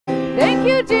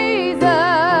Thank you,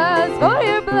 Jesus, for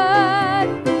your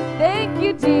blood. Thank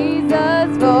you,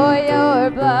 Jesus, for your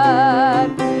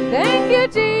blood. Thank you,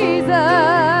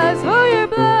 Jesus, for your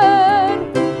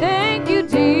blood. Thank you,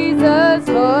 Jesus,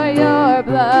 for your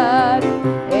blood.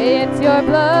 It's your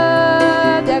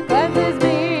blood that cleanses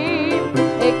me.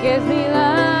 It gives me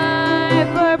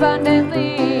life more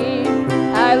abundantly.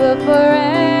 I will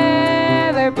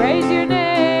forever praise your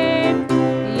name.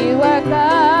 You are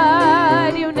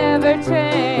God, you never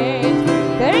change.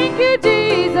 Thank you,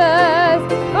 Jesus,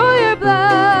 for your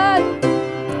blood.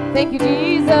 Thank you,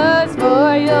 Jesus,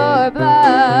 for your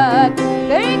blood.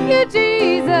 Thank you,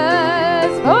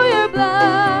 Jesus, for your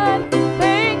blood.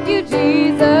 Thank you,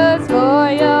 Jesus,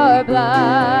 for your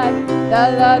blood.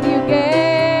 The love you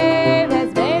gave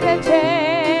has made a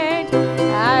change.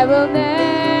 I will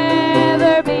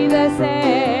never be the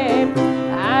same.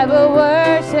 I will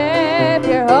worship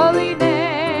your holy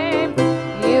name.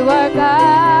 You are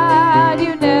God,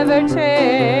 you never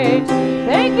change.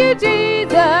 Thank you,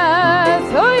 Jesus,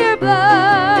 for your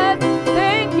blood.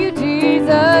 Thank you,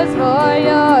 Jesus, for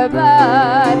your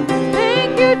blood.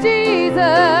 Thank you,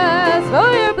 Jesus,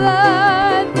 for your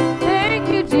blood. Thank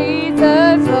you,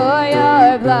 Jesus, for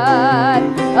your blood.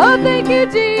 Oh, thank you,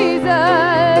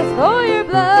 Jesus, for your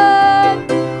blood.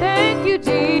 Thank you,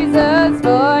 Jesus,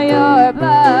 for your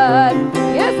blood.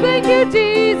 Yes, thank you,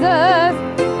 Jesus,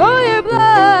 for your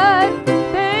blood.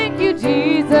 Thank you,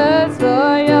 Jesus,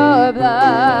 for your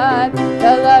blood.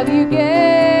 The love you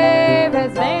gave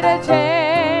has made a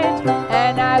change,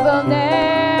 and I will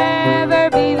never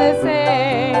be the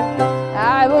same.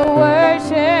 I will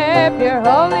worship your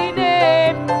holy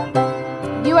name.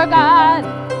 You are God.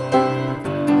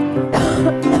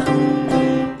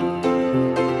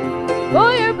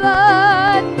 For your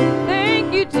blood.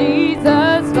 Thank you,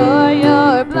 Jesus, for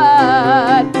your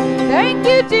blood. Thank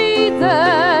you,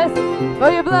 Jesus,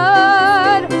 for your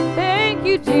blood. Thank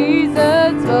you,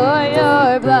 Jesus, for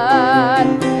your blood.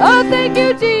 Oh, thank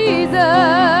you,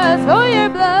 Jesus, for your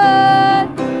blood.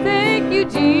 Thank you,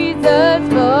 Jesus,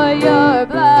 for your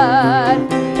blood.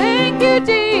 Thank you,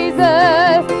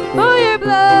 Jesus, for your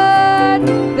blood.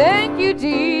 Thank you,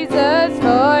 Jesus,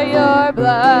 for your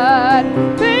blood.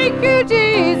 Thank you,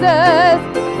 Jesus,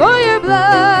 for your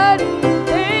blood.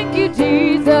 Thank you,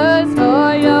 Jesus,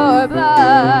 for your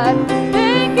blood.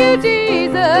 Thank you,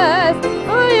 Jesus,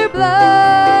 for your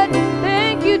blood.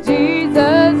 Thank you,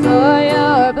 Jesus, for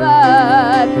your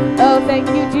blood. Oh, thank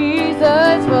you,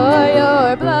 Jesus, for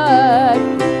your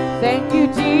blood. Thank you,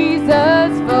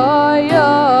 Jesus, for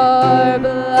your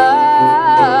blood.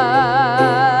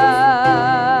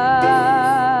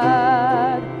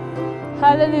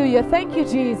 Hallelujah. Thank you,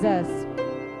 Jesus.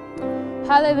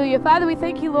 Hallelujah. Father, we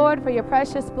thank you, Lord, for your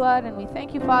precious blood, and we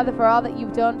thank you, Father, for all that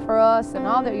you've done for us and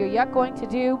all that you're yet going to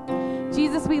do.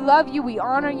 Jesus, we love you, we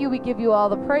honor you, we give you all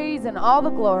the praise and all the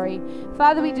glory.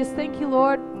 Father, we just thank you,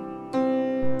 Lord,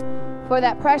 for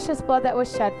that precious blood that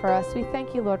was shed for us. We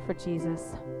thank you, Lord, for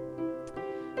Jesus.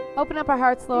 Open up our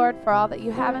hearts, Lord, for all that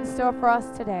you have in store for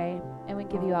us today, and we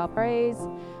give you all praise,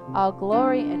 all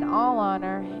glory, and all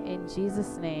honor in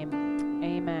Jesus' name.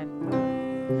 Amen.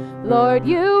 Lord,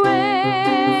 you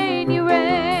reign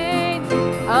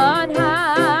on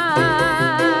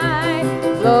high.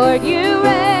 Lord, you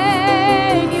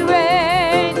reign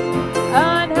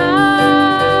on high.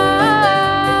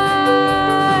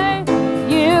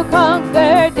 You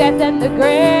conquered death and the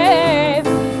grave.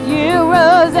 You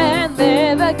rose and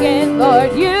live again.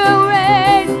 Lord, you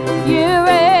reign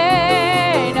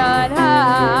on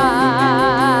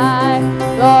high.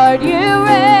 Lord, you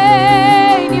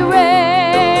reign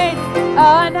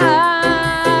on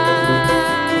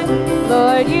high.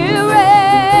 Lord, you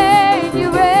reign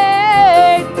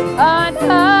on high.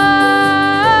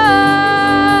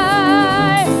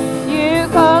 You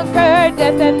conquered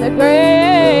death and the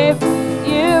grave.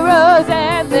 You rose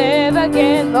and live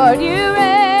again. Lord, you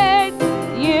reign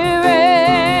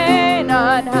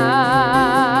on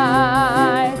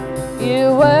high.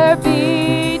 You were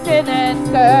beaten and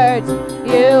scourged.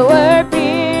 You were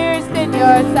pierced in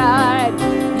your side.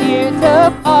 You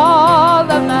took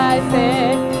all of my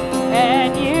sin,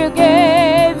 and you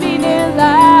gave me new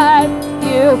life.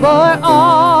 You bore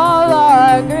all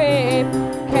our grief,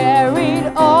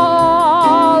 carried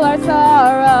all our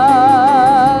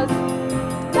sorrows.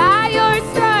 By your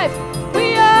stripes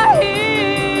we are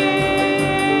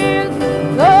healed.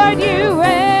 Lord, you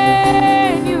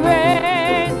reign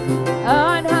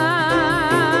on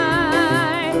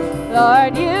high.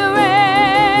 Lord, you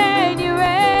reign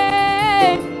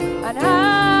on high.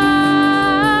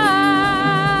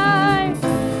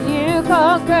 You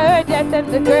conquered death and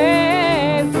the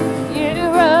grave. You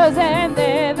rose and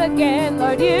again.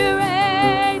 Lord, you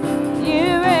reign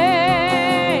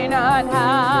on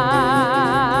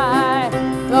high.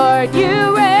 Lord,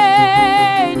 you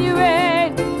reign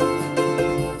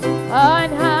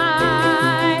on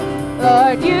high.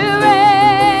 Lord, you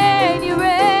reign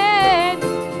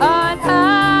on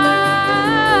high.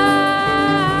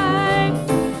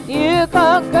 You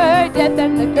conquered death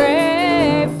and the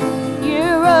grave. You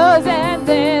rose and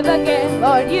live again.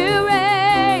 Lord, you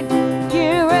reign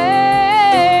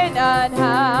on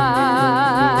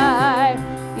high.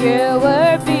 You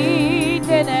were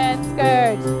beaten and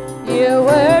scourged. You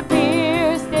were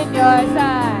pierced in your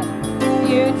side.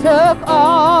 You took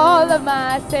all of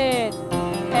my sin,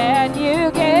 and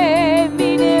you gave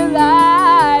me new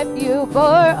life. You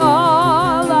bore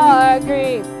all our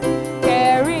grief,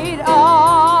 carried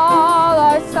all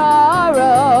our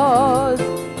sorrows.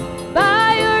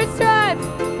 By your stripes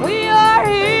we are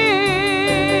healed.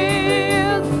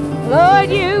 Lord,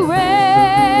 you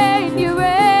reign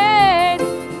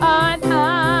on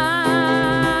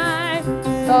high.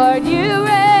 Lord, you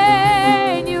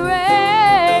reign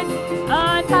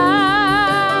on high.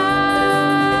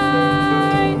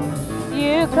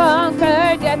 You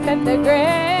conquered death and the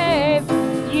grave.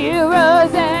 You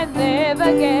rose and live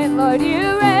again. Lord,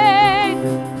 you reign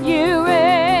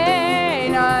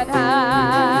on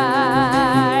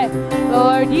high.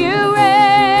 Lord, you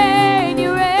reign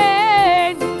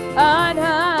on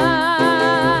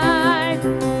high.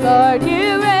 Lord,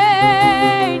 you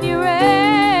reign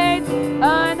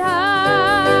on high.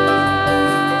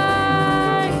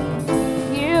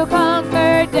 You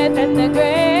conquered death and the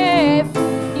grave.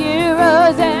 You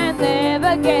rose and live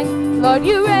again. Lord,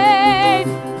 you reign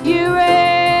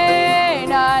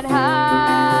on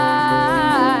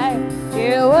high.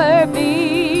 You were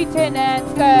beaten and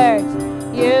scourged.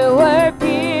 You were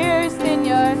pierced in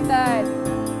your side.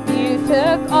 You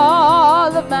took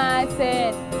all of my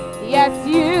sin. Yes,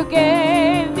 you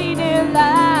gave me new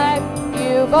life.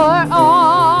 You bore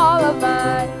all of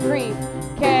my grief,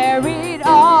 carried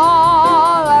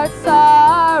all our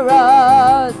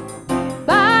sorrows.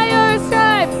 By your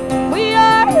stripes we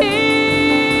are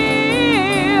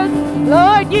healed.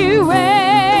 Lord, you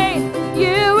reign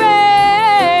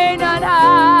on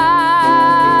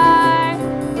high.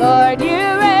 Lord,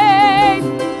 you reign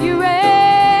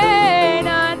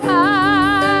on high.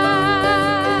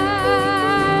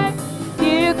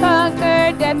 You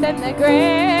conquered death and the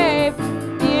grave.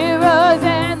 You rose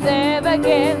and live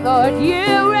again. Lord,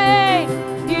 you reign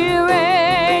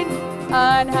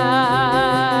on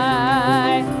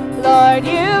high. Lord,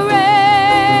 you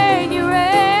reign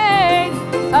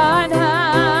on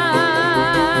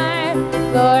high.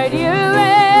 Lord, you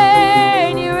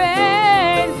reign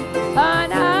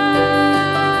on high.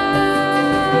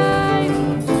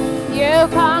 You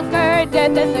conquered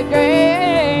death and the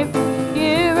grave.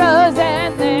 You rose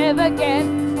and live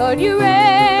again. Lord, you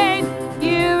reign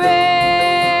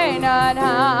on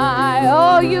high.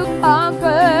 Oh, you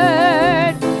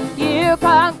conquered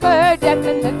death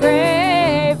and the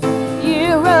grave.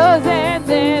 You rose and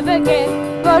live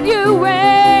again. Lord, you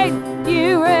reign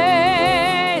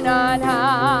on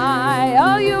high.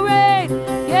 Oh, you reign,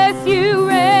 yes, you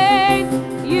reign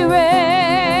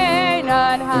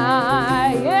on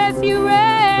high. Yes, you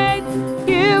reign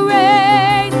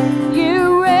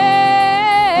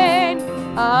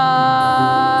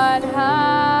on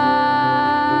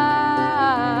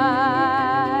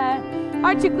high.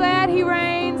 Aren't you glad he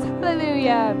reigns?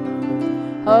 Hallelujah.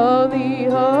 Holy,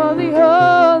 holy,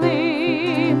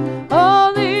 holy,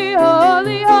 holy,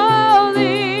 holy,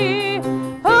 holy,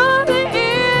 holy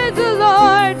is the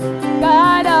Lord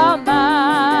God Almighty.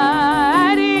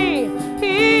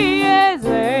 He is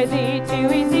worthy to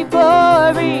receive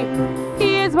glory.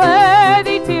 He is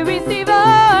worthy to receive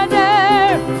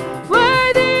honor,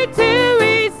 worthy to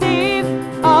receive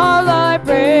all our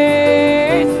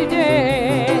praise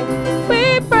today.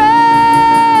 We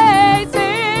praise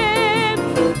him,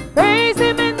 praise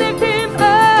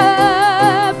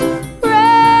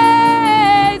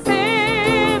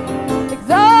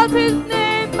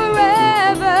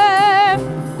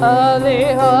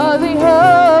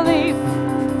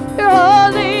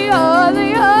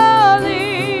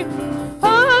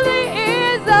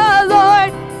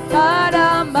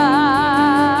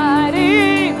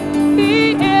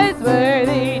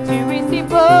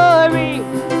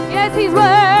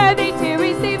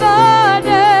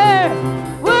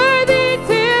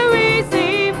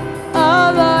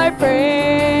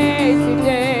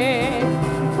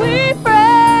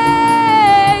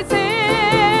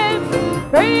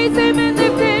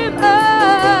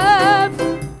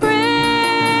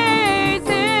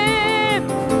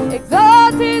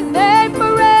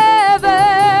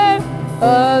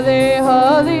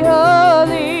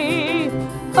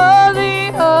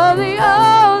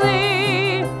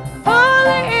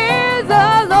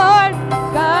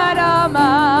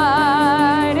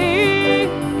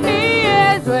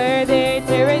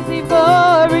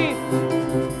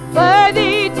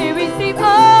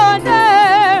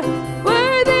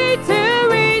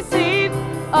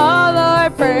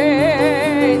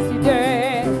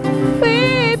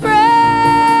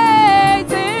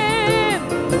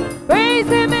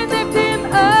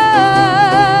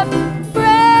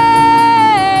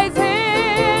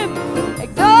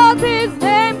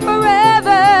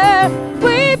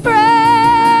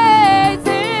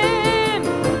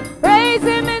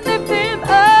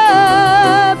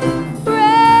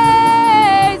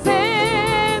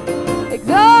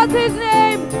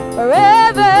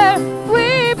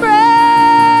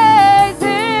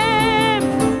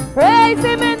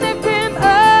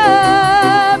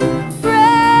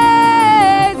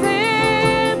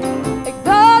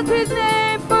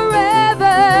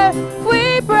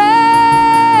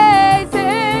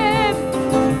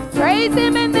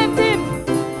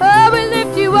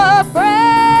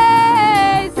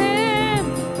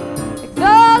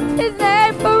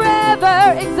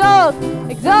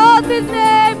his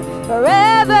name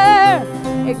forever.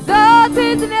 Exalt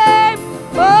his name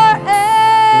forever.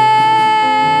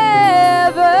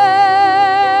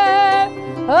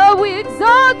 Oh, we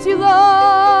exalt you,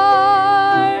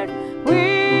 Lord.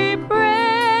 We praise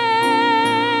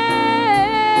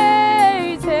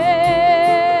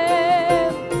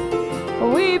him.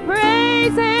 We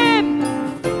praise him.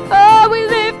 Oh, we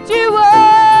lift you up.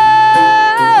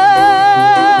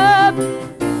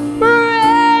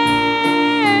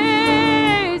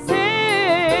 Praise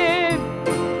him.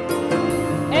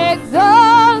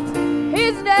 Exalt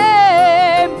his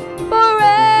name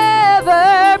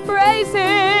forever. Praise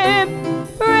him.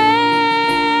 Praise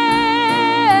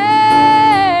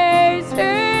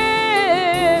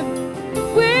him.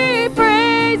 We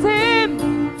praise him.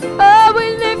 Oh, we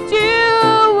lift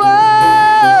you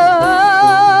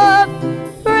up.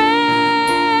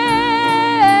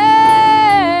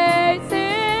 Praise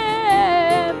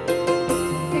him.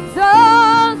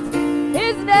 Exalt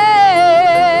his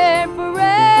name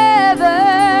forever.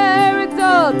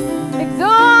 Exalt,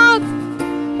 exalt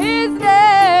his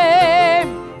name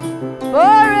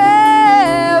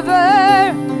forever.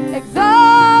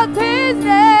 Exalt his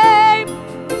name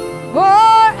forever.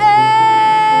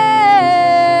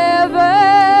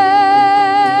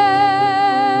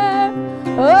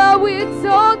 Oh, we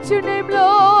exalt your name,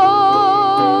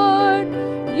 Lord.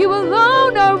 You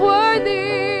alone are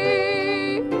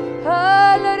worthy.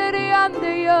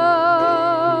 Hallelujah.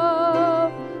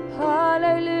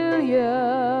 Hallelujah.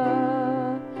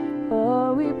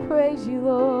 Oh, we praise you,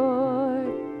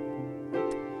 Lord.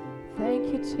 Thank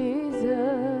you,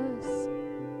 Jesus.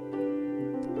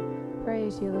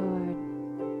 Praise you, Lord.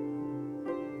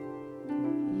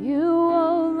 You,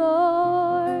 oh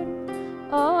Lord,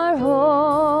 are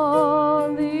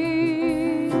holy.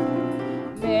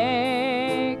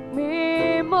 Make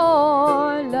me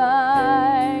more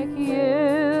like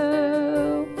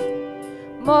you.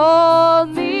 Mold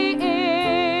me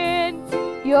in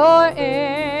your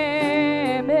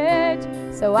image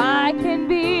so I can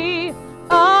be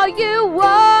all you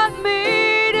want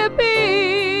me to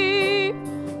be.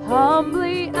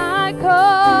 Humbly I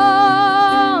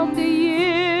come to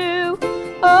you,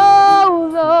 oh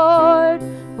Lord,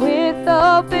 with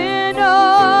open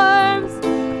arms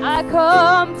I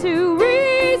come to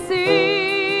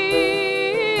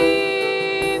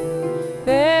receive.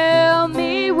 Fill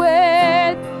me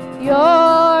with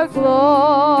your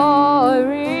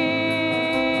glory.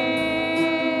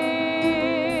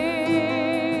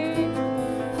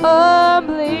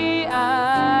 Humbly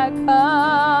I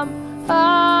come,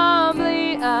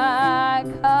 humbly I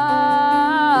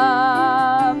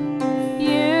come.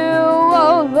 You,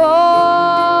 oh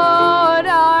Lord,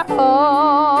 are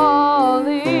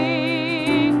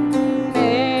holy.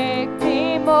 Make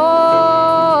me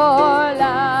more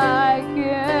like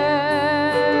you.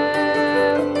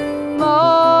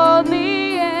 Mold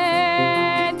me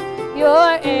in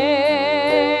your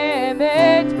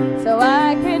image so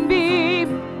I can be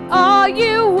all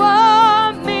you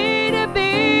want me to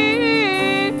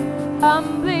be.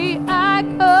 Humbly I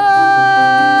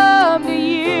come to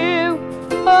you,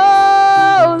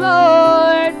 oh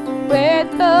Lord,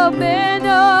 with open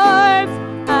arms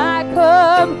I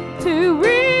come to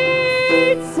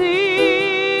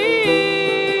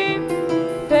receive.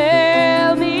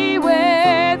 Fill me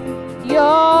with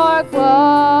your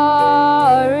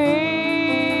glory.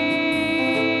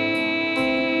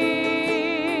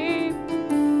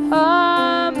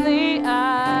 Humbly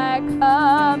I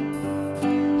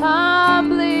come,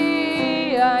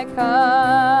 humbly I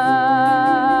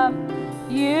come.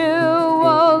 You,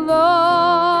 oh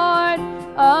Lord,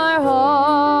 are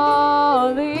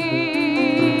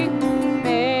holy.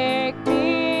 Make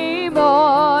me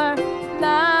more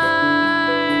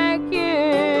like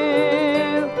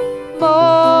you.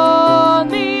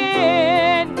 Mold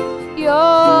me in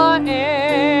your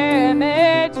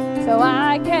image so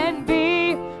I can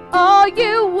be all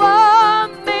you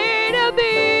want me to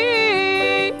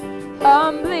be.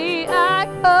 Humbly I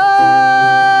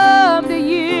come to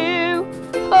you,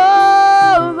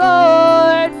 oh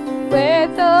Lord,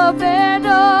 with open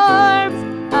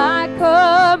arms I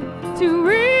come to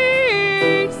receive.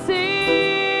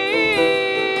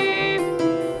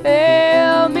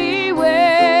 Fill me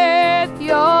with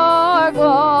your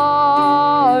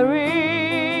glory.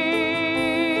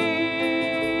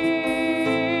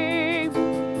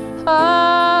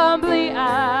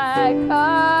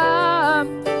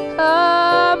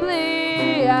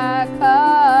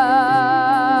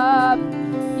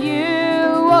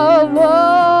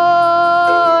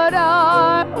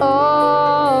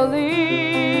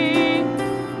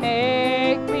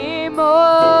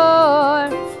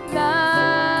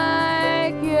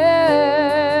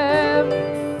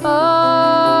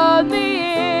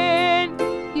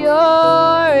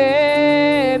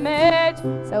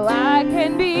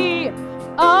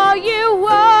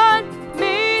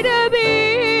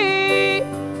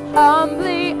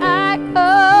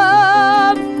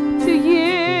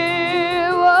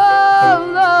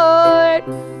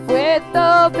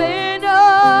 open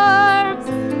arms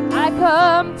I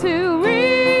come to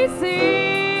receive.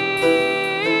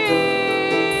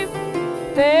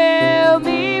 Fill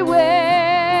me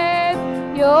with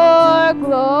your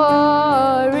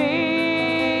glory.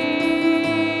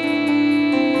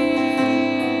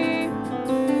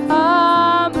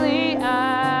 Humbly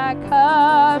I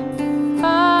come,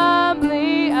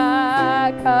 humbly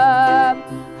I come,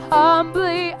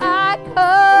 humbly I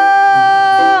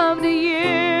come to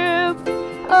you,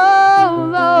 oh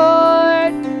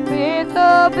Lord, with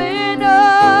open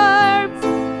arms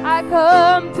I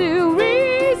come to receive.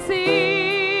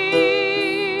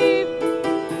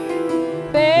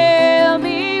 Fill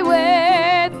me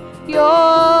with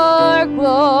your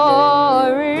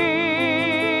glory.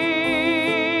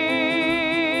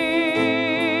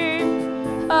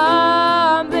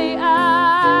 Humbly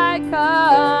I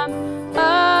come,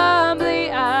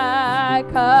 humbly I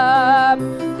come,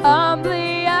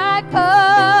 humbly I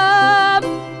come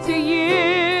to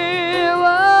you,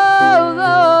 oh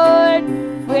Lord,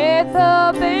 with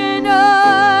open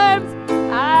arms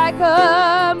I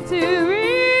come to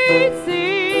receive.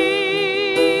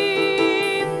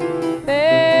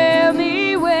 Fill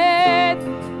me with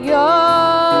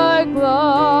your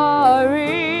glory.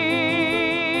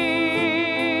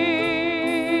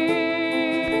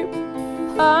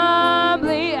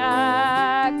 Humbly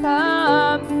I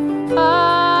come,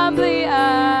 humbly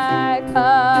I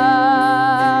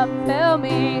come. Fill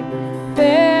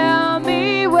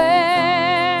me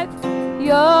with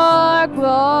your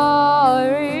glory.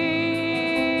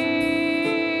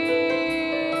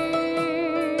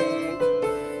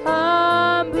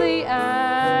 Humbly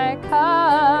I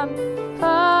come,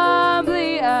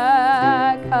 humbly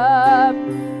I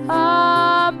come,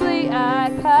 humbly I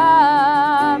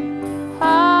come,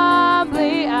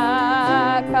 humbly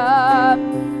I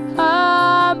come,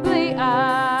 humbly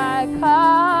I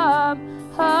come,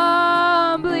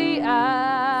 humbly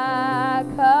I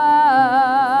come.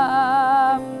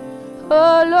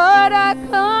 Oh Lord, I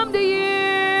come to you.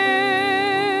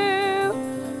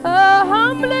 Oh,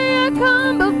 humbly I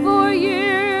come before you.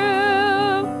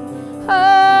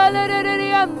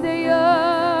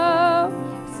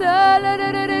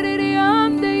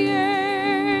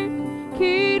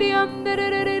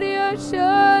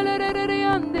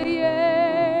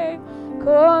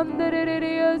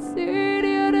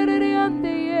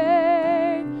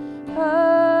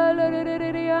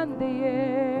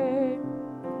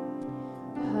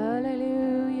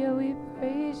 Hallelujah, we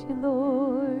praise you,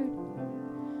 Lord.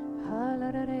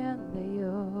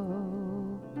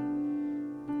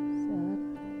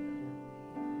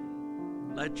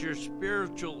 Let your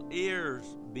spiritual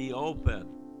ears be open.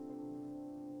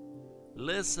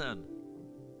 Listen,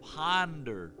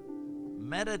 ponder,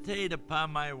 meditate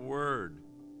upon my word,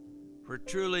 for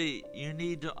truly you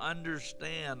need to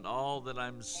understand all that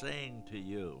I'm saying to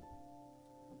you.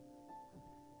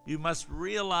 You must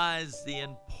realize the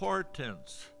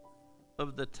importance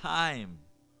of the time,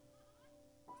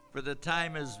 for the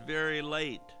time is very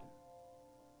late.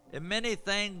 And many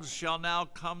things shall now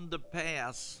come to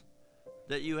pass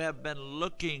that you have been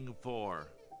looking for,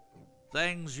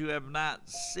 things you have not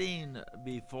seen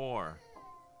before,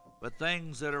 but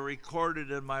things that are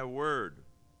recorded in my word.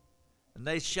 And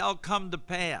they shall come to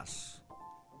pass.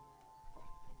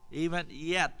 Even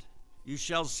yet you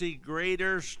shall see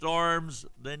greater storms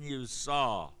than you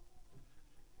saw,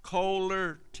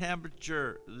 colder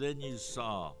temperature than you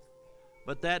saw.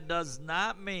 But that does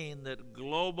not mean that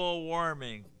global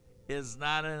warming is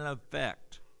not in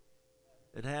effect.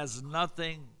 It has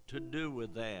nothing to do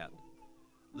with that.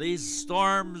 These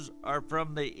storms are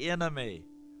from the enemy,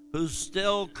 who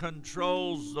still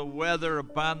controls the weather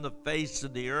upon the face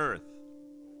of the earth.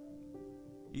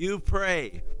 You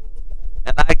pray,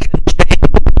 and I can change.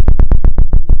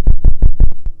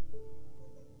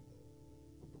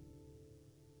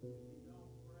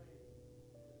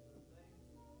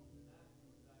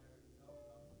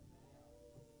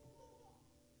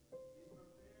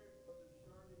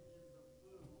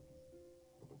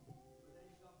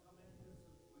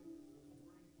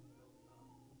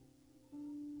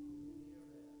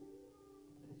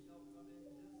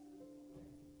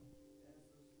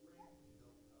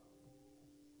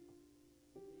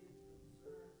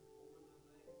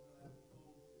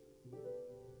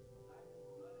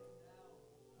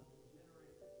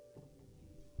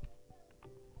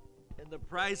 The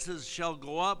prices shall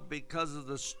go up because of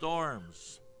the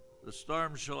storms. The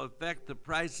storms shall affect the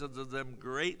prices of them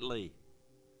greatly.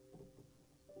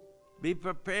 Be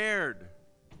prepared.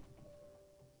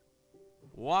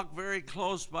 Walk very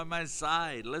close by my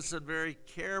side. Listen very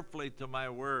carefully to my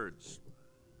words.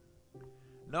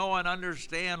 know and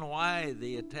understand why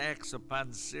the attacks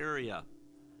upon Syria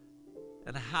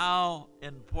and how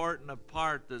important a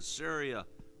part that Syria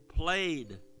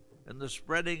played in the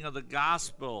spreading of the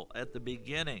gospel at the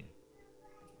beginning,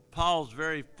 Paul's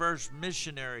very first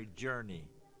missionary journey.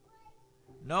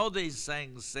 Know these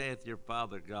things, saith your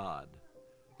Father God.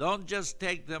 Don't just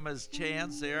take them as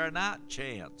chance. They are not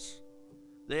chance.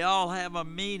 They all have a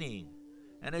meaning.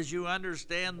 And as you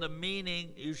understand the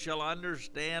meaning, you shall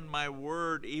understand my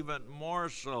word even more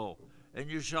so. And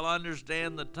you shall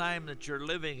understand the time that you're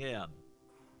living in.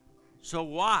 So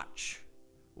watch.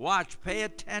 Watch. Pay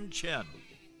attention.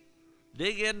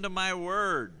 Dig into my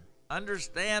word.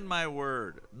 Understand my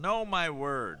word. Know my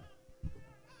word.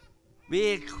 Be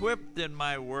equipped in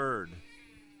my word,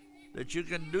 that you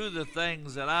can do the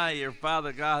things that I, your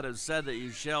Father God, have said that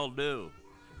you shall do.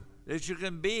 That you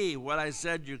can be what I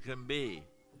said you can be.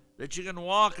 That you can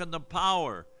walk in the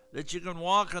power. That you can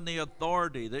walk in the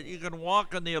authority. That you can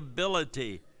walk in the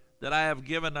ability that I have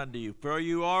given unto you. For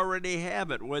you already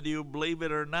have it. Whether you believe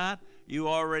it or not, you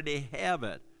already have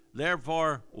it.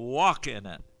 Therefore, walk in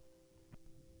it.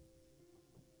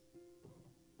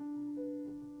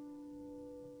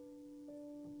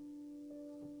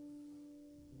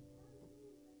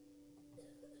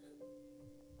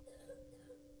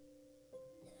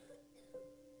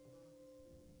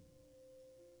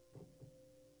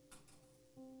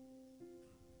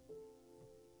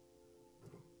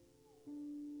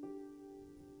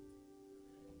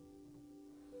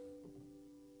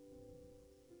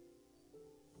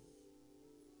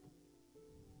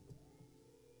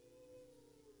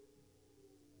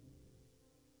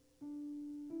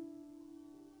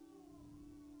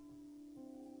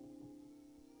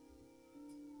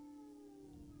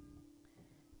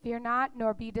 Fear not,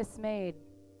 nor be dismayed.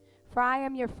 For I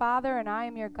am your Father, and I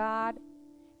am your God,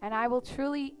 and I will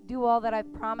truly do all that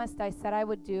I've promised I said I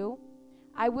would do.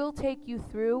 I will take you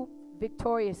through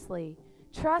victoriously.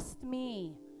 Trust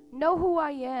me. Know who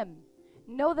I am.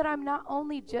 Know that I'm not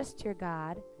only just your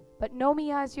God, but know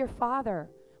me as your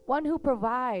Father, one who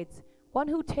provides, one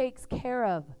who takes care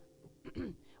of,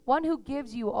 one who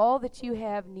gives you all that you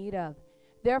have need of.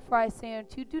 Therefore I say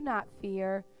unto you, do not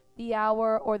fear the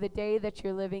hour or the day that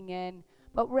you're living in,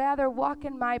 but rather walk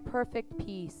in my perfect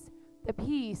peace, the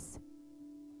peace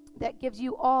that gives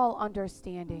you all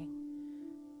understanding.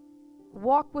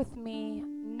 Walk with me,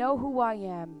 know who I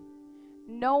am,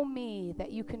 know me,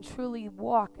 that you can truly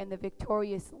walk in the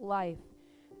victorious life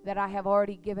that I have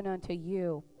already given unto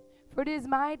you. For it is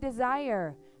my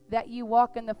desire that you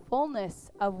walk in the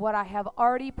fullness of what I have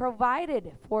already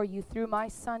provided for you through my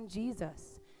Son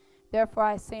Jesus. Therefore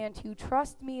I say unto you,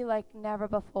 trust me like never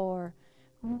before.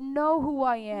 Know who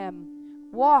I am.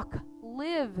 Walk,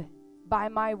 live by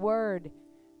my word.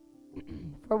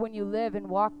 For when you live and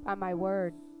walk by my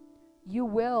word, you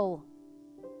will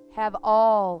have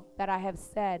all that I have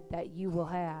said that you will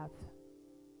have.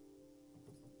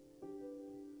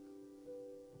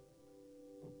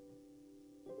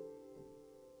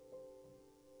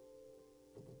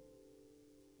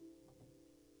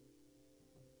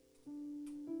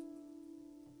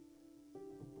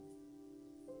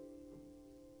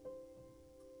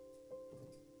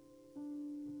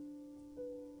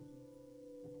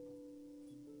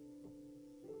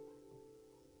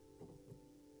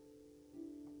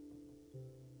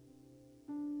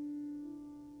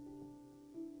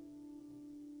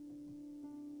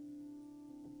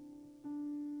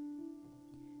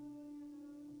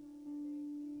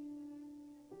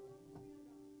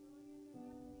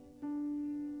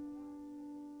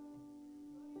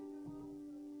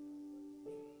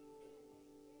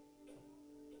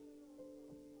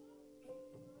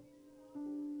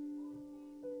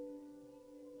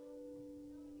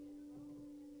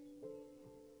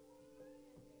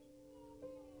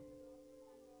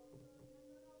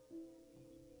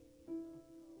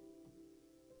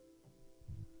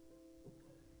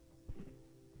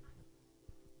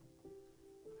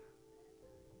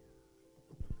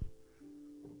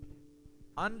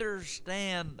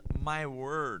 Understand my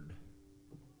word.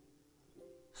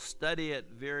 Study it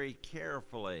very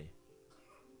carefully.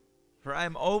 For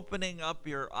I'm opening up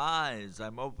your eyes.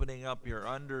 I'm opening up your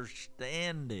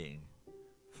understanding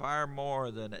far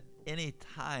more than at any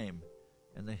time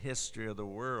in the history of the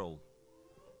world.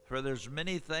 For there's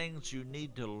many things you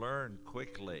need to learn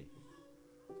quickly.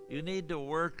 You need to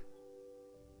work.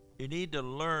 You need to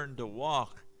learn to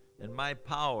walk in my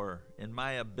power, in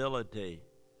my ability.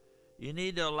 You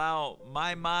need to allow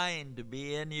my mind to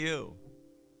be in you.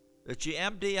 That you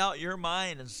empty out your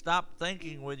mind and stop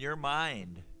thinking with your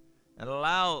mind. And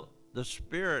allow the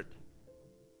Spirit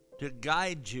to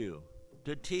guide you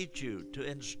to teach you, to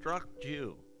instruct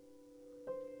you.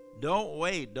 Don't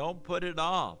wait. Don't put it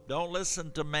off. Don't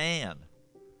listen to man.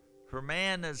 For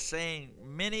man is saying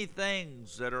many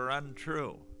things that are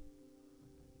untrue.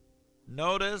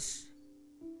 Notice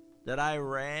that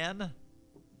Iran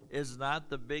is not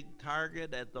the big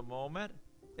target at the moment.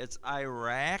 It's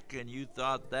Iraq, and you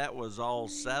thought that was all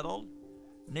settled.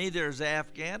 Neither is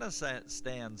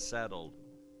Afghanistan settled.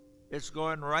 It's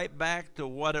going right back to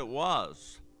what it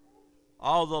was.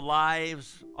 All the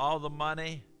lives, all the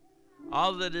money,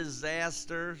 all the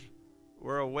disasters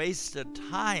were a waste of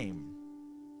time,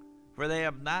 for they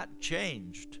have not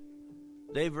changed.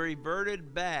 They've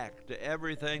reverted back to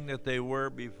everything that they were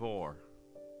before.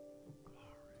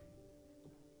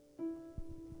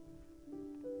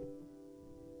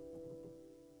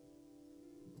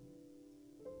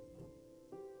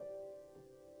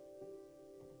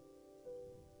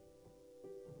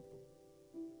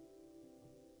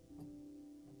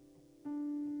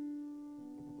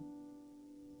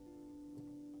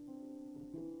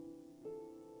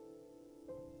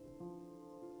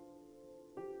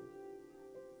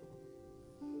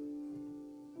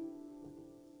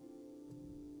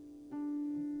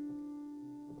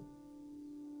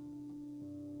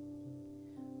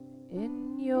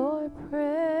 In your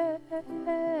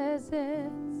presence,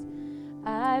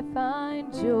 I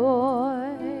find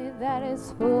joy that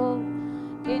is full.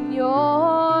 In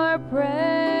your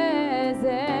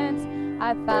presence,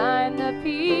 I find the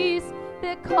peace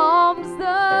that calms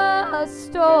the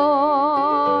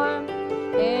storm.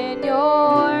 In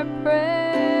your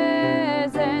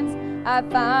presence, I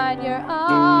find your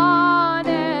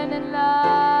unending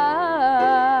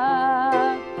love.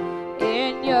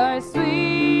 In your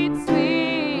sweet,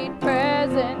 sweet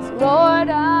presence, Lord,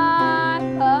 I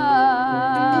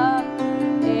come.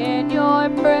 In your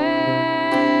presence,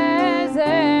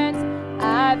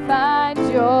 I find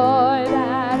joy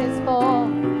that is full.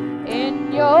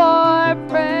 In your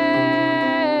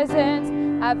presence,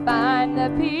 I find the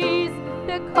peace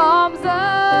that calms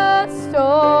the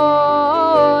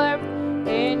storm.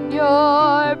 In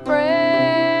your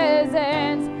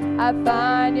presence, I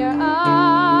find your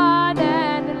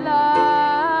unending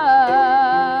love.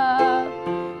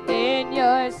 In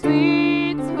your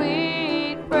sweet,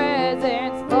 sweet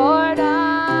presence, Lord,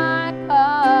 I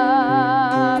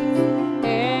come.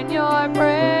 In your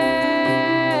presence,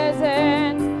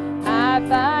 I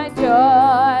find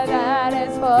joy that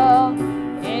is full.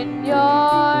 In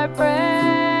your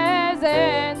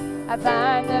presence, I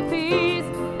find the peace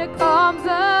that calms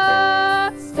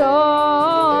the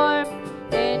storm.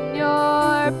 In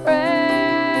your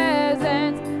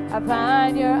presence, I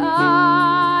find your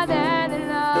unending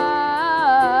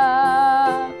love.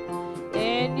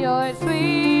 In your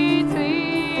sweet,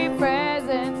 sweet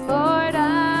presence, Lord,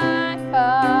 I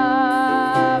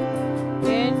come.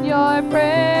 In your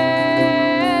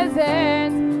presence,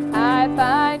 I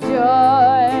find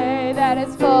joy that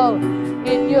is full.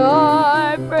 In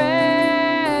your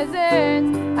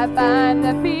presence, I find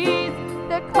the peace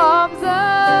that calms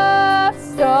the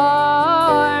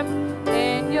storm.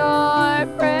 In your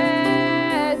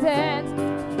presence,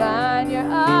 find your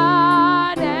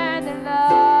unending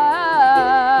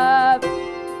love.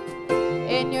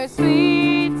 In your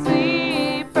sweet,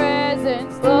 sweet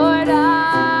presence, Lord,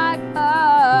 I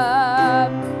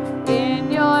come.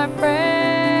 In your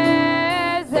presence,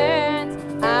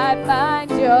 I find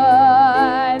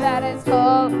joy that is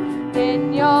full.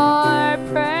 In your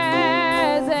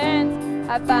presence,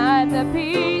 I find the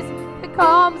peace that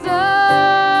calms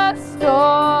the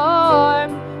storm.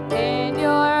 In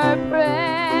your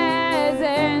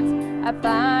presence, I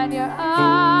find your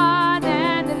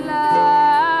unending love.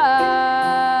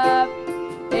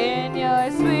 In your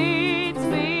sweet,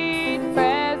 sweet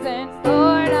presence,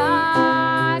 Lord,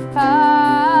 I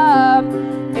come.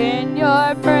 In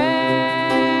your presence,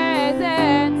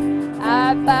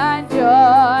 I find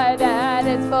joy that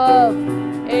is full.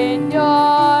 In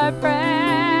your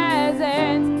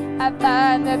presence, I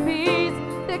find the peace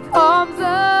that calms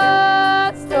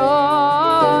the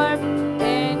storm.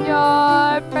 In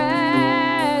your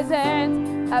presence,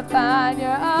 I find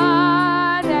your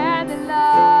unending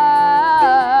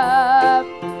love.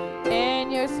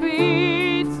 In your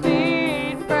sweet,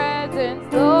 sweet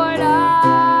presence, Lord,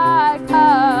 I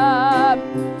come.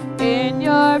 In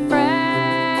your presence,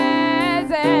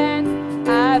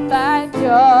 I find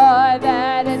joy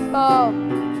that is full.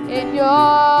 In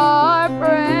your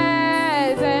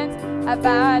presence, I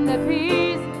find the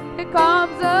peace that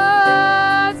calms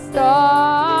the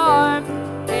storm.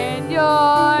 In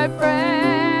your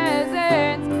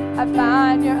presence, I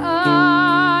find your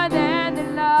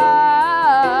unending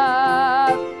love.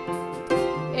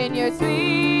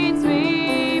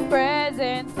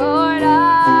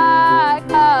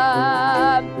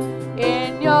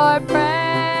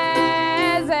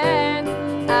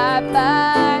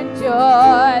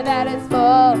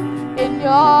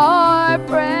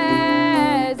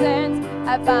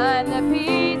 find the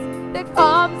peace that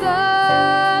calms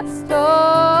a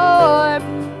storm.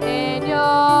 In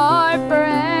your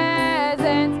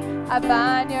presence, I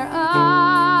find your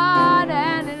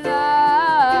unending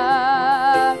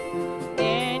love.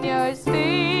 In your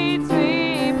sweet,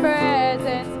 sweet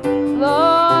presence,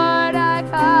 Lord, I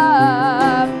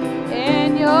come.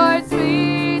 In your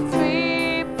sweet,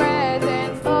 sweet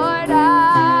presence, Lord,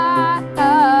 I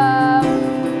come.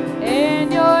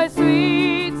 In your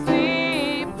sweet,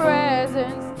 sweet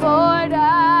presence, Lord,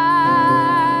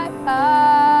 I come.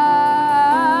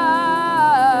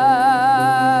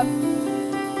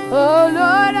 Oh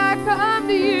Lord, I come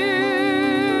to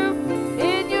you.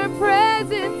 In your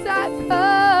presence I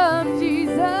come,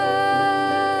 Jesus.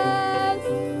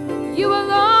 You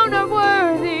alone are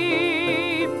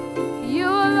worthy. You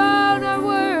alone are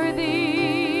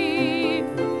worthy.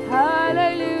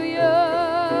 Hallelujah.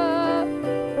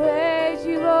 Praise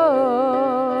you,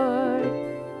 Lord.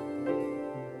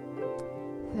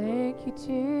 Thank you,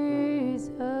 Jesus.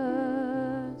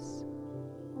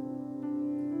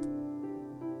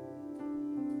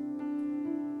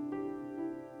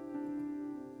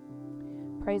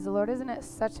 Praise the Lord. Isn't it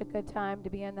such a good time to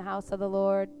be in the house of the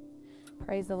Lord?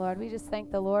 Praise the Lord. We just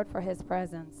thank the Lord for his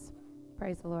presence.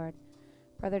 Praise the Lord.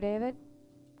 Brother David?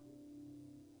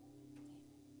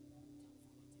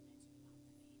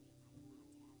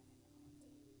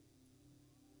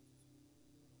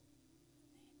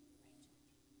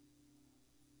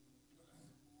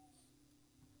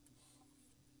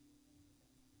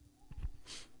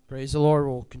 Praise the Lord.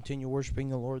 We'll continue worshiping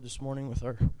the Lord this morning with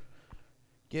our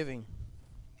giving.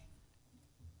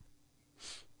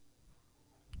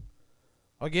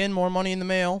 Again, more money in the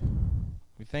mail.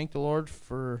 We thank the Lord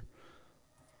for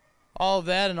all of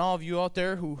that and all of you out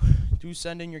there who do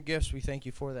send in your gifts. We thank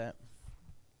you for that.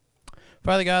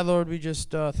 Father God, Lord, we just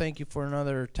thank you for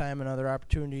another time, another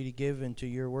opportunity to give into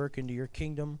your work, into your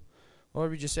kingdom.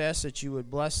 Lord, we just ask that you would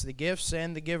bless the gifts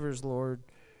and the givers, Lord.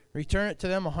 Return it to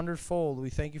them 100-fold. We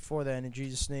thank you for that. In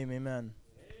Jesus' name, amen.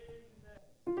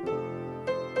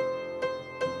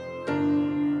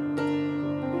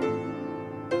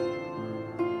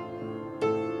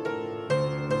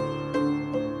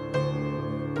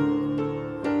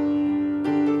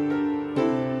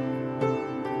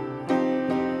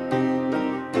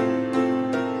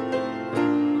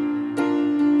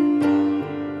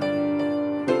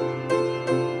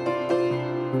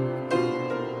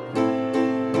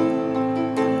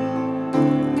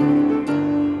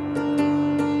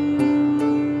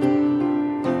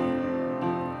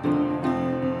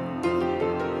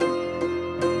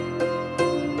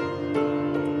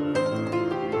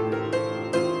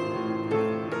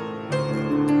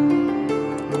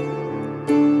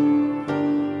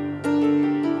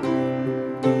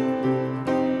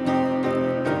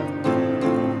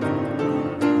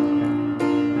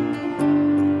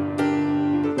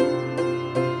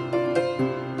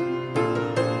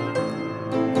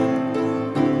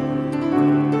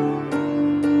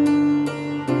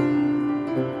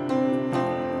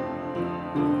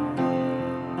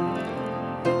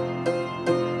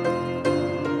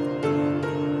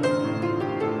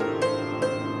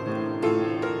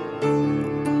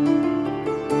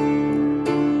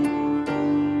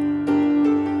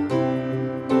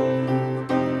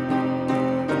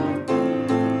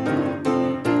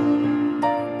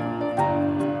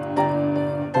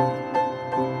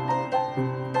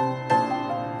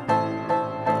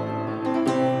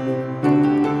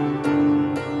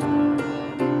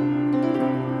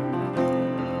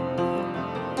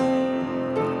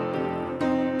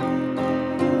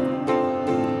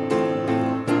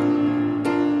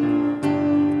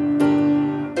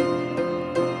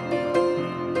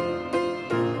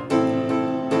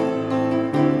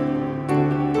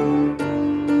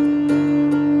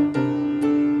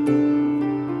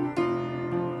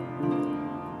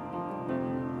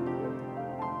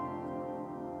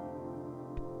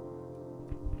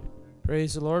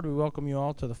 Praise the Lord. We welcome you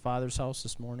all to the Father's house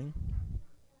this morning.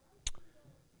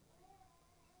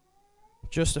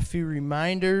 Just a few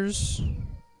reminders.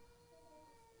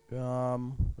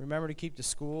 Remember to keep the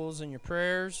schools in your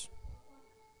prayers.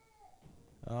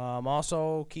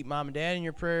 Also, keep Mom and Dad in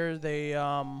your prayers. They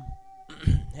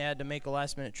had to make a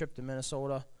last-minute trip to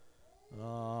Minnesota.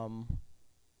 One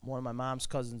of my mom's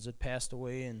cousins had passed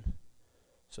away, and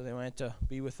so they went to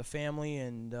be with the family,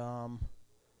 and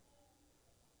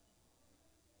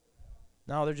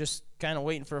now they're just kind of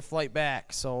waiting for a flight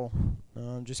back. So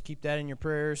just keep that in your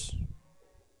prayers.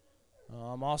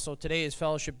 Also, today is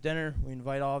fellowship dinner. We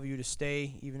invite all of you to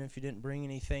stay, even if you didn't bring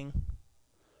anything.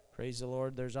 Praise the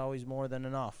Lord. There's always more than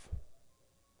enough.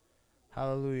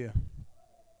 Hallelujah.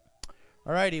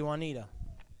 All righty, Juanita.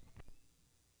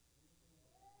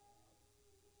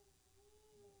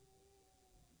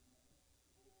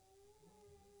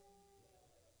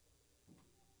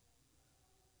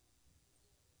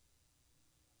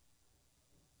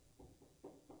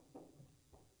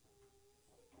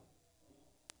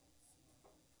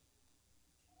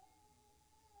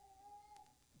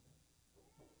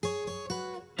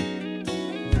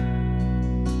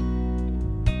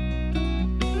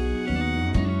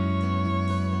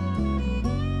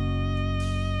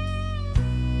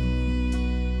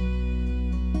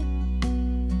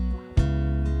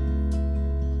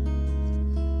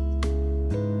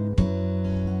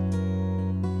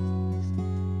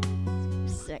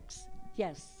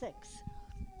 Yes, 6.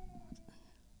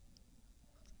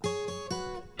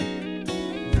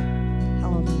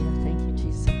 Hallelujah. Thank you,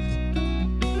 Jesus. 6.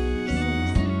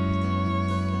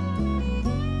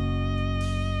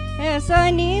 As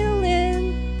I kneel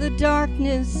in the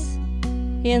darkness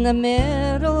in the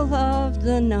middle of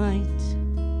the night,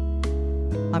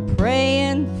 I'm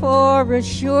praying for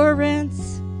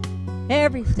assurance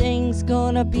everything's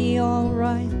gonna be all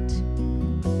right.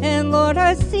 And Lord,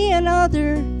 I see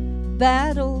another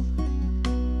battle,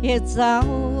 it's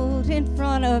out in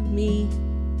front of me.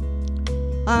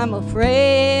 I'm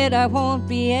afraid I won't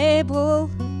be able,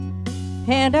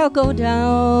 and I'll go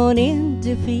down in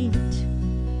defeat.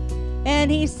 And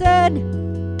he said,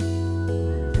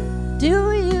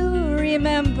 do you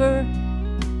remember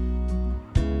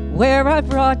where I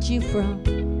brought you from?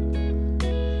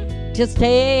 Just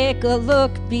take a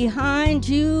look behind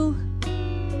you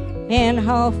and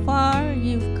how far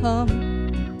you've come.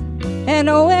 And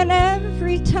oh, and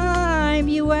every time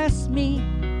you ask me,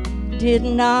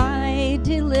 didn't I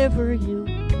deliver you?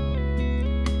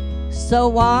 So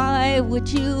why would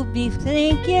you be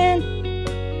thinking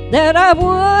that I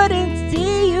wouldn't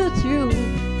see you through?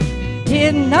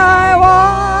 Didn't I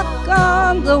walk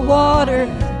on the water?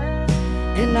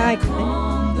 Didn't I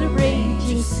calm the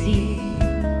raging sea?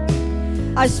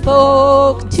 I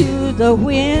spoke to the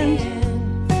wind,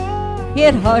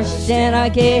 it hushed and I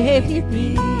gave you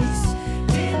peace.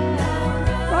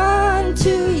 Run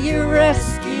to your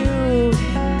rescue,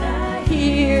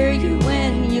 hear you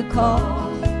when you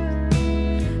call.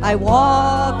 I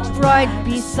walked right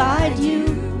beside you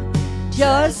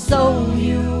just so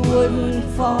you wouldn't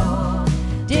fall.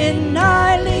 Didn't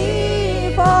I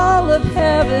leave all of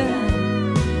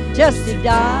heaven just to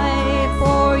die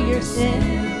for your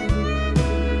sin?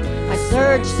 I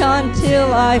searched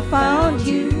until I found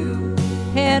you,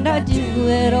 and I do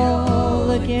it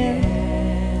all again.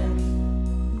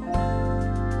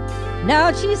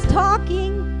 Now she's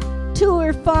talking to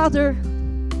her father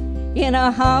in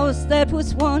a house that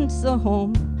was once a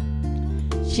home.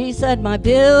 She said, my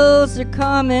bills are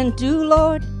coming due,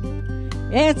 Lord,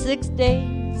 and 6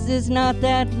 days is not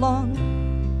that long.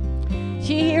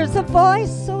 She hears a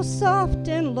voice so soft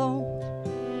and low.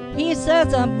 He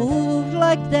says, I moved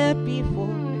like that before,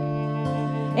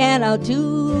 and I'll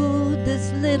do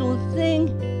this little thing,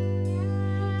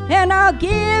 and I'll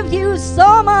give you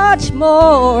so much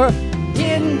more.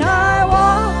 Didn't I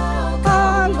walk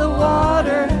on the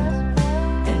water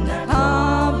and I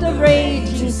calmed the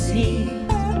raging sea?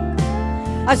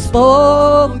 I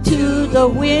spoke to the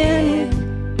wind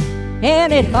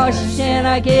and it hushed and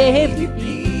I gave you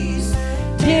peace.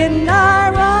 Didn't I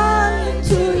run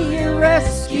to your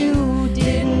rescue?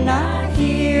 Didn't I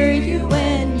hear you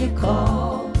when you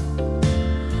called?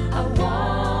 I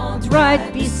walked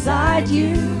right beside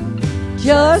you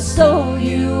just so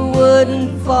you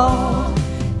wouldn't fall.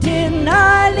 Didn't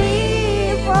I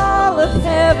leave all of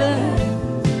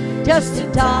heaven just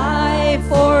to die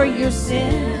for your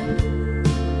sin?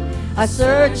 I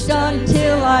searched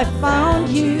until I found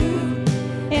you,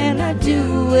 and I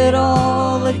do it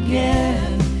all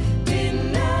again.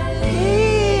 Didn't I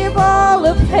leave all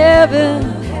of heaven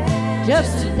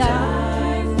just to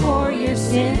die for your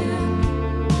sin?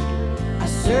 I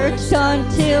searched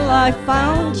until I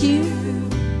found you,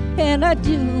 and I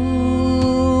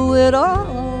do it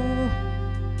all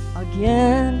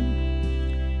again.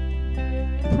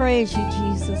 Praise you,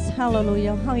 Jesus.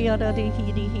 Hallelujah.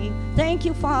 Thank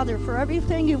you, Father, for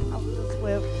everything you've helped us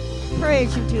with.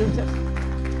 Praise you, Jesus.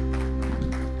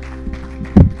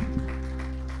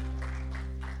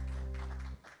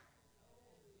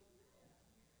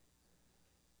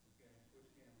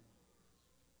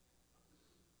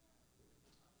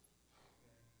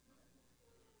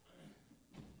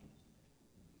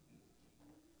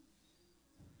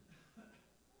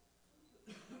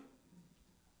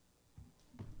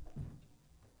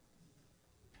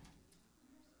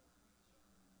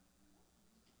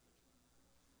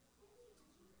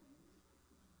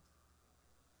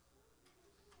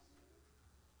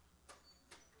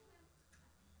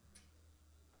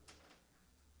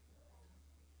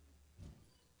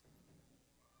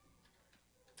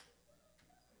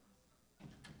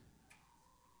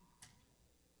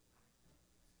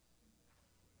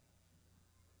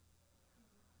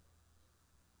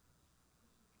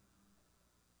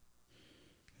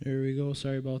 There we go.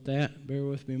 Sorry about that. Bear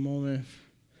with me a moment.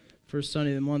 First Sunday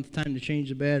of the month, time to change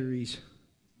the batteries.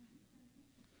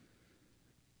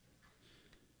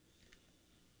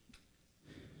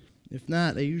 If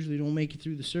not, they usually don't make it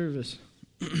through the service.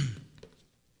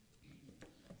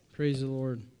 Praise the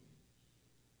Lord.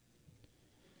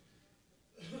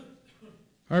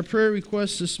 Our prayer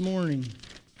request this morning.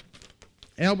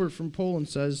 Albert from Poland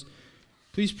says,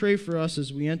 please pray for us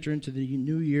as we enter into the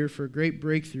new year for a great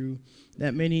breakthrough,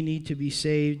 that many need to be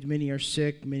saved, many are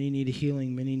sick, many need a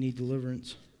healing, many need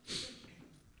deliverance.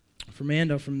 From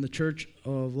Amanda from the Church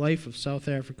of Life of South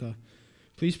Africa.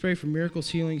 Please pray for miracles,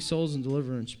 healing, souls, and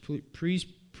deliverance. Please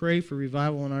pray for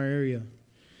revival in our area.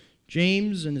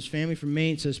 James and his family from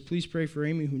Maine says, please pray for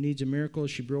Amy who needs a miracle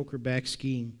as she broke her back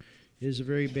skiing. It is a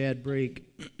very bad break.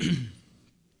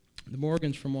 The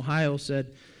Morgans from Ohio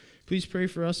said, please pray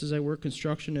for us as I work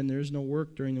construction and there is no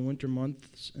work during the winter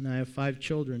months and I have 5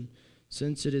 children.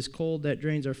 Since it is cold, that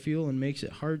drains our fuel and makes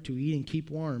it hard to eat and keep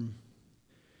warm.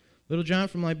 Little John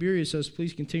from Liberia says,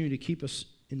 please continue to keep us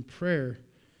in prayer.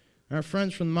 Our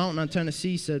friends from the mountain on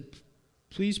Tennessee said,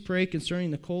 please pray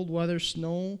concerning the cold weather,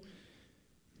 snow,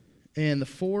 and the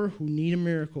 4 who need a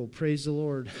miracle. Praise the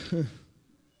Lord.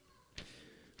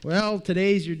 Well,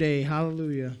 today's your day.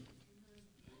 Hallelujah.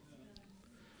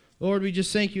 Lord, we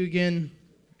just thank you again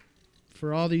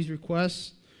for all these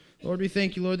requests. Lord, we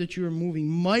thank you, Lord, that you are moving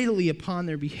mightily upon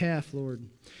their behalf, Lord.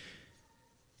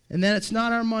 And that it's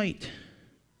not our might,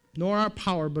 nor our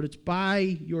power, but it's by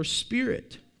your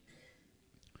Spirit.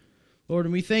 Lord,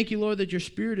 and we thank you, Lord, that your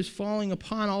Spirit is falling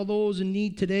upon all those in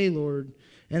need today, Lord,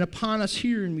 and upon us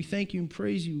here, and we thank you and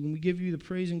praise you, and we give you the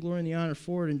praise and glory and the honor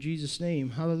for it in Jesus' name.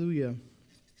 Hallelujah.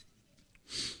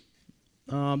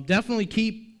 Definitely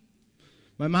keep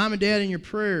my mom and dad in your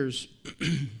prayers.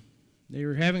 They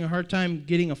were having a hard time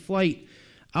getting a flight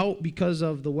out because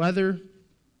of the weather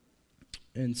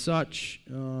and such.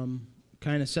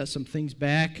 Kind of set some things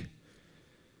back.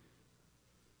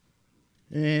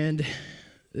 And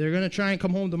they're going to try and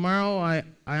come home tomorrow. I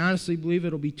honestly believe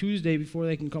it'll be Tuesday before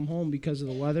they can come home because of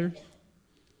the weather.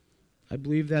 I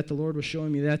believe that the Lord was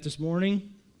showing me that this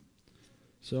morning.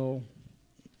 So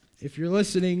if you're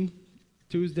listening,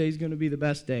 Tuesday's going to be the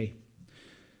best day.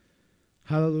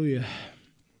 Hallelujah.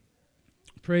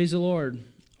 Praise the Lord.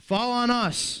 Fall on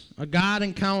us, a God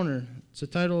encounter. It's the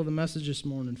title of the message this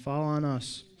morning. Fall on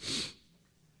us.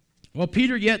 While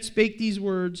Peter yet spake these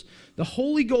words, the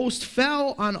Holy Ghost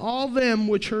fell on all them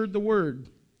which heard the word.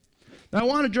 Now I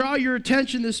want to draw your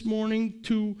attention this morning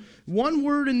to one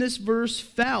word in this verse,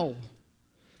 fell.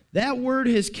 That word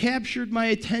has captured my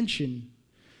attention.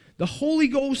 The Holy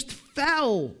Ghost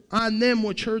fell on them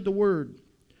which heard the word.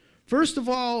 First of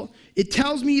all, it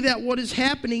tells me that what is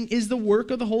happening is the work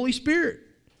of the Holy Spirit.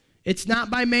 It's not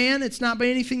by man, it's not by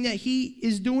anything that he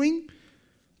is doing,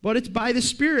 but it's by the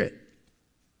Spirit.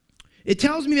 It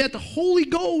tells me that the Holy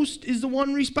Ghost is the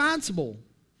one responsible.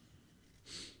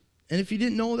 And if you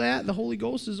didn't know that, the Holy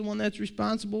Ghost is the one that's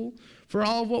responsible for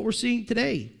all of what we're seeing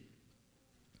today.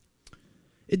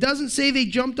 It doesn't say they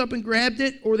jumped up and grabbed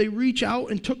it or they reach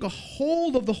out and took a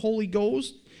hold of the Holy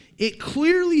Ghost. It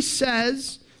clearly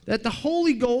says that the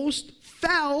Holy Ghost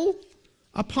fell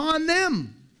upon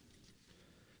them.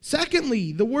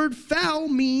 Secondly, the word fell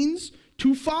means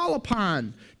to fall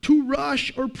upon, to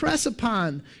rush or press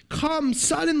upon, come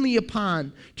suddenly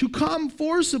upon, to come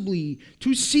forcibly,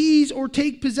 to seize or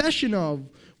take possession of.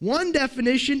 One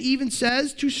definition even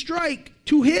says to strike,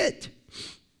 to hit.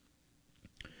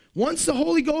 Once the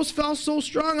Holy Ghost fell so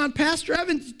strong on Pastor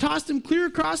Evans, it tossed him clear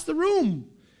across the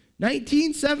room.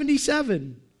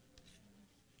 1977.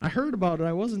 I heard about it.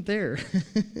 I wasn't there.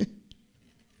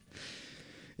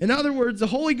 In other words, the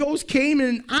Holy Ghost came in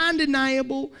an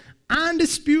undeniable,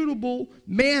 undisputable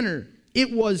manner.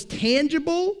 It was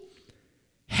tangible,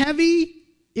 heavy.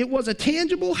 It was a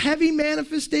tangible, heavy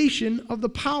manifestation of the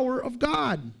power of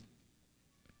God.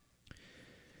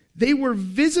 They were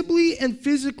visibly and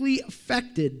physically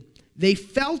affected. They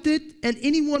felt it, and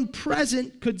anyone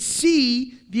present could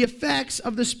see the effects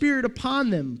of the Spirit upon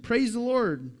them. Praise the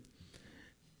Lord.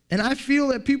 And I feel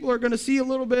that people are going to see a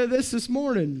little bit of this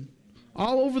morning,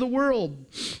 all over the world.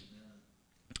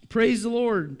 Praise the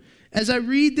Lord. As I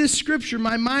read this scripture,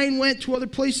 my mind went to other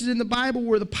places in the Bible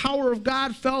where the power of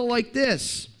God fell like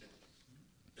this.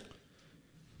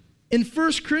 In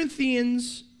 1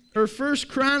 Chronicles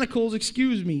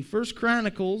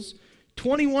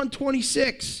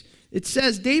 21:26, it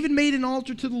says, David made an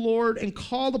altar to the Lord and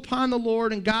called upon the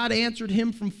Lord, and God answered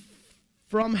him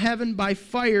from heaven by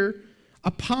fire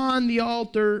upon the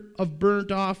altar of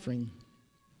burnt offering.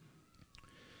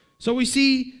 So we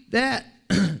see that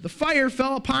the fire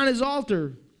fell upon his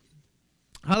altar.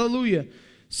 Hallelujah.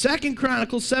 2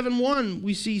 Chronicles 7:1,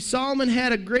 we see Solomon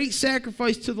had a great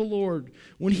sacrifice to the Lord.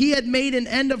 When he had made an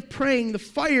end of praying, the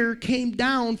fire came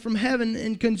down from heaven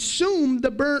and consumed the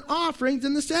burnt offerings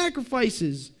and the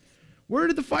sacrifices. Where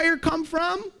did the fire come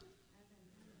from?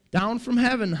 Down from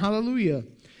heaven. Hallelujah.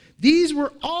 These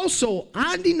were also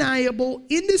undeniable,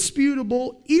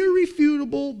 indisputable,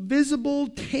 irrefutable, visible,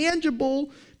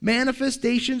 tangible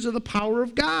manifestations of the power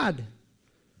of God.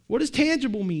 What does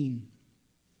tangible mean?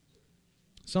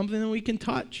 Something that we can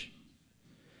touch.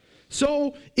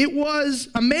 So it was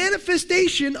a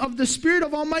manifestation of the Spirit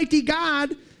of Almighty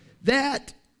God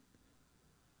that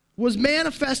was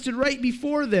manifested right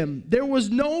before them. There was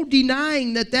no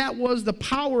denying that that was the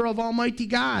power of Almighty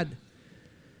God.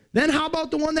 Then how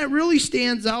about the one that really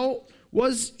stands out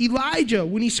was Elijah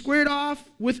when he squared off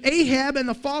with Ahab and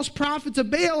the false prophets of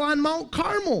Baal on Mount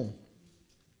Carmel.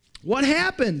 What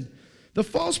happened? The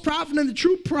false prophet and the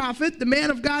true prophet, the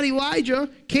man of God Elijah,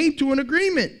 came to an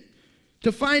agreement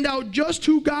to find out just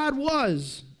who God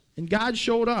was, and God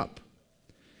showed up.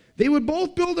 They would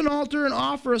both build an altar and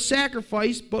offer a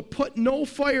sacrifice, but put no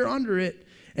fire under it,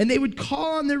 and they would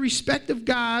call on their respective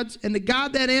gods, and the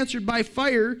God that answered by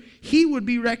fire, he would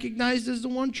be recognized as the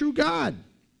one true God.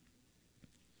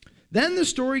 Then the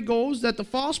story goes that the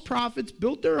false prophets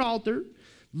built their altar,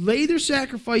 laid their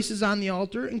sacrifices on the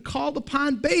altar, and called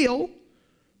upon Baal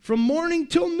from morning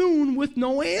till noon with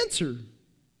no answer.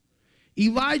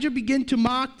 Elijah began to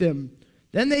mock them.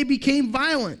 Then they became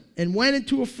violent and went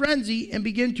into a frenzy and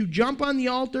began to jump on the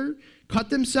altar, cut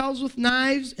themselves with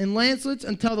knives and lancelets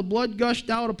until the blood gushed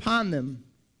out upon them.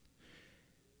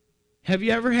 Have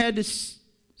you ever had to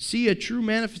see a true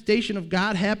manifestation of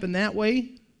God happen that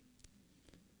way?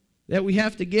 That we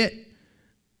have to get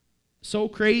so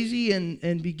crazy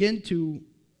and begin to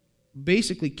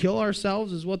basically kill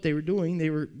ourselves is what they were doing.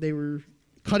 They were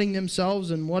cutting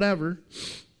themselves and whatever.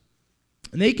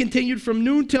 And they continued from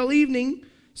noon till evening,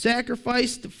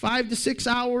 sacrificed 5 to 6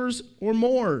 hours or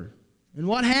more. And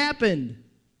what happened?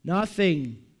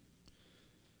 Nothing.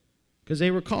 Because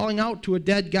they were calling out to a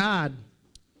dead God.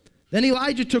 Then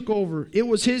Elijah took over. It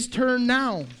was his turn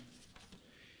now.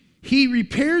 He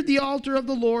repaired the altar of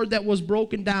the Lord that was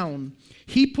broken down.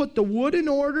 He put the wood in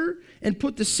order and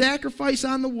put the sacrifice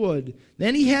on the wood.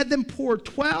 Then he had them pour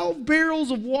 12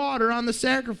 barrels of water on the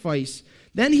sacrifice.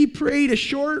 Then he prayed a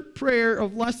short prayer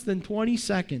of less than 20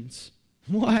 seconds.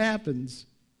 What happens?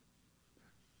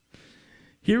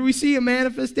 Here we see a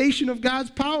manifestation of God's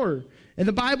power. And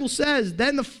the Bible says,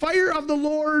 then the fire of the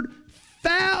Lord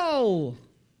fell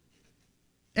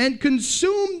and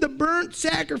consumed the burnt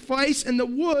sacrifice and the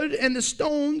wood and the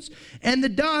stones and the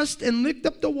dust and licked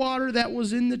up the water that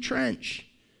was in the trench.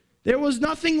 There was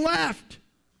nothing left.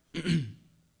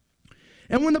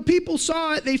 And when the people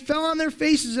saw it, they fell on their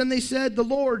faces and they said, the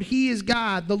Lord, he is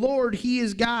God. The Lord, he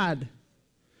is God.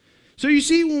 So you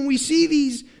see, when we see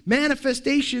these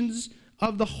manifestations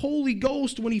of the Holy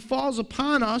Ghost, when he falls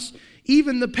upon us,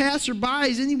 even the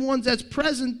passerbys, anyone that's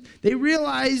present, they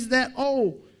realize that,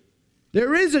 oh,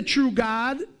 there is a true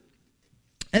God,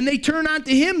 and they turn on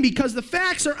to him because the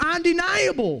facts are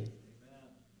undeniable.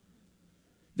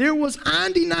 There was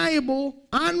undeniable,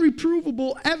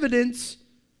 unreprovable evidence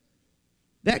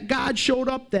that God showed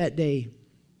up that day.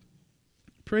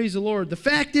 Praise the Lord. The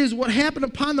fact is, what happened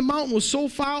upon the mountain was so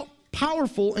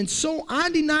powerful and so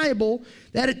undeniable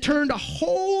that it turned a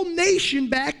whole nation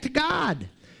back to God.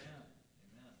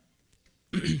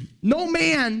 No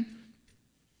man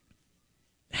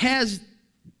has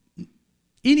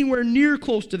anywhere near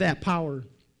close to that power.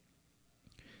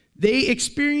 They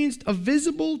experienced a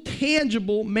visible,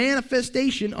 tangible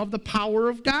manifestation of the power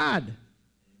of God.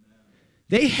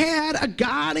 They had a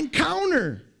God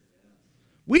encounter.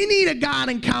 We need a God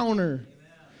encounter.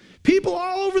 People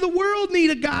all over the world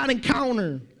need a God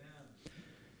encounter.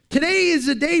 Today is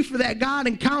the day for that God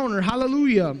encounter.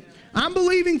 Hallelujah. I'm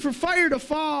believing for fire to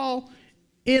fall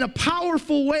in a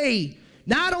powerful way,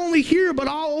 not only here, but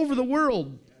all over the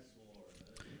world.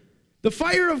 The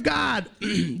fire of God,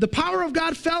 the power of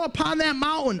God fell upon that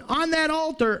mountain, on that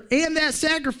altar, and that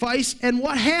sacrifice, and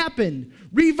what happened?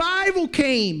 Revival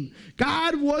came.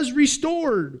 God was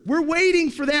restored. We're waiting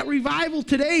for that revival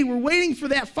today. We're waiting for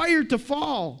that fire to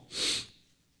fall.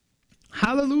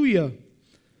 Hallelujah.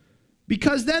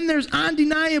 Because then there's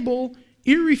undeniable,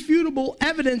 irrefutable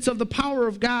evidence of the power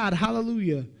of God.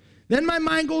 Hallelujah. Then my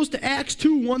mind goes to Acts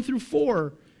 2, 1 through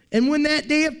 4. And when that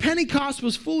day of Pentecost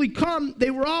was fully come, they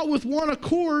were all with one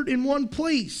accord in one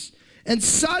place. And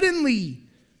suddenly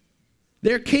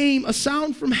there came a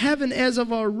sound from heaven as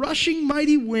of a rushing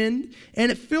mighty wind,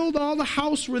 and it filled all the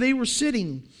house where they were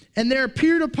sitting. And there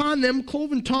appeared upon them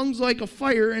cloven tongues like a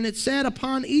fire, and it sat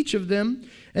upon each of them.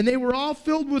 And they were all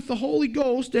filled with the Holy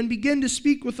Ghost, and began to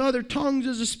speak with other tongues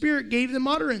as the Spirit gave them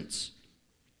utterance.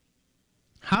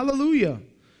 Hallelujah.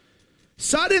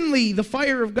 Suddenly the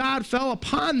fire of God fell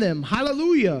upon them.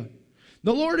 Hallelujah.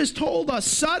 The Lord has told us,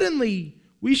 suddenly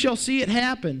we shall see it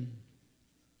happen.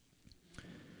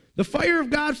 The fire of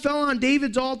God fell on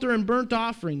David's altar and burnt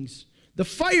offerings. The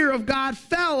fire of God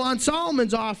fell on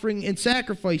Solomon's offering and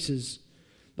sacrifices.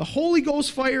 The Holy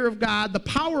Ghost fire of God, the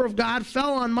power of God,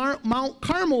 fell on Mount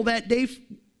Carmel that day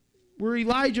where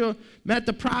Elijah met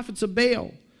the prophets of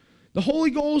Baal. The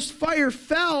Holy Ghost fire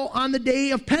fell on the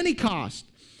day of Pentecost.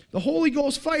 The Holy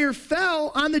Ghost fire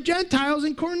fell on the Gentiles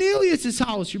in Cornelius'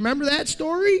 house. You remember that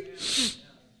story?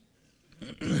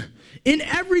 In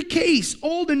every case,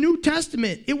 Old and New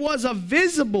Testament, it was a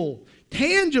visible,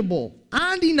 tangible,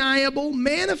 undeniable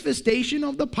manifestation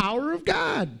of the power of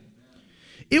God.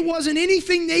 It wasn't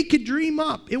anything they could dream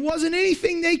up. It wasn't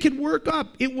anything they could work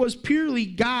up. It was purely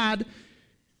God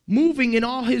moving in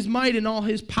all his might and all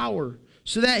his power,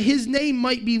 so that his name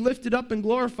might be lifted up and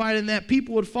glorified, and that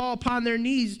people would fall upon their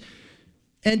knees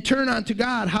and turn unto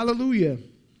God. Hallelujah.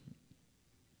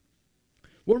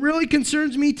 What really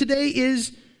concerns me today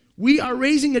is we are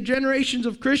raising a generation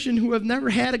of Christians who have never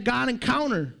had a God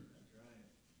encounter.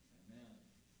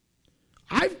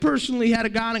 I've personally had a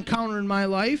God encounter in my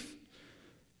life.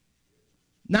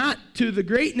 Not to the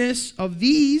greatness of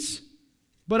these,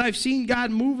 but I've seen God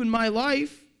move in my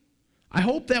life. I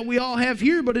hope that we all have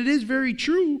here, but it is very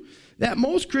true that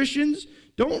most Christians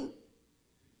don't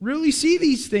really see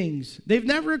these things. They've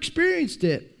never experienced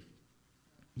it.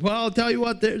 Well, I'll tell you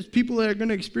what, there's people that are going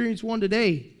to experience one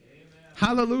today. Amen.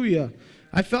 Hallelujah.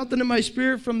 I felt it in my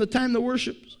spirit from the time the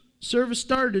worship service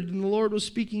started, and the Lord was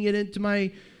speaking it into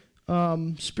my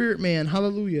spirit man.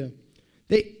 Hallelujah.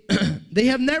 They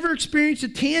have never experienced a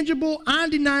tangible,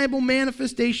 undeniable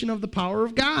manifestation of the power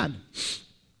of God.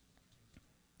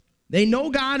 They know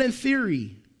God in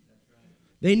theory.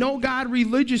 They know God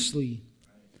religiously.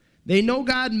 They know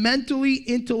God mentally,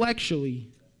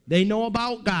 intellectually. They know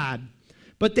about God.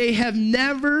 But they have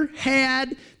never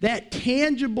had that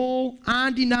tangible,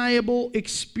 undeniable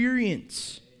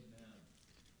experience.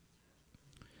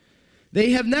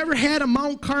 They have never had a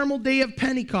Mount Carmel day of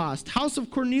Pentecost, house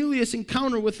of Cornelius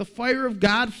encounter with the fire of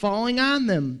God falling on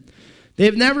them. They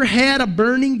have never had a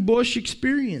burning bush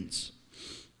experience.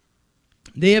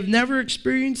 They have never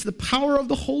experienced the power of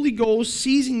the Holy Ghost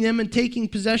seizing them and taking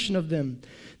possession of them.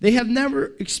 They have never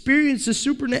experienced the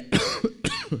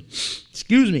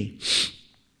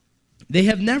They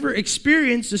have never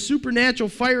experienced the supernatural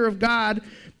fire of God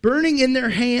burning in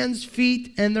their hands,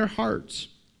 feet, and their hearts.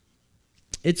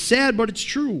 It's sad, but it's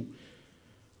true.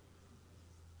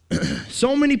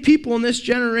 So many people in this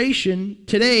generation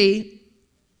today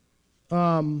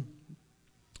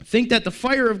think that the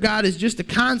fire of God is just a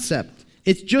concept.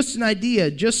 It's just an idea,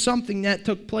 just something that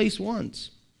took place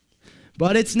once.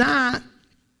 But it's not.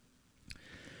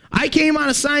 I came on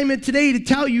assignment today to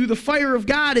tell you the fire of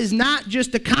God is not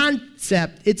just a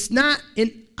concept. It's not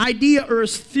an idea or a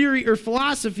theory or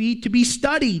philosophy to be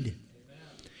studied.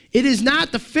 It is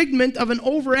not the figment of an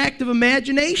overactive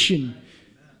imagination.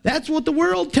 That's what the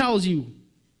world tells you.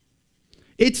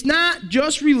 It's not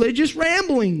just religious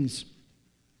ramblings.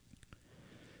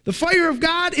 The fire of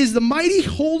God is the mighty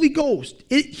Holy Ghost.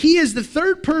 He is the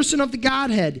third person of the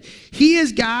Godhead. He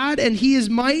is God, and he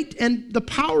is might and the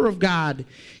power of God.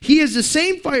 He is the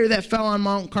same fire that fell on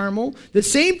Mount Carmel, the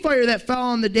same fire that fell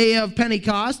on the day of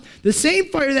Pentecost, the same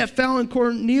fire that fell in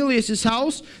Cornelius'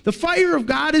 house. The fire of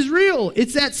God is real.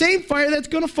 It's that same fire that's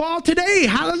going to fall today.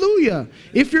 Hallelujah.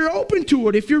 If you're open to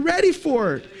it, if you're ready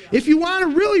for it, if you want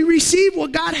to really receive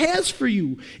what God has for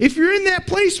you, if you're in that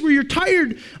place where you're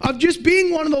tired of just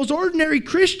being one of those ordinary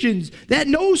Christians that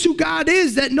knows who God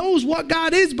is, that knows what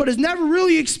God is, but has never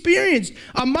really experienced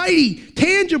a mighty,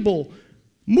 tangible,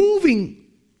 moving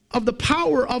of the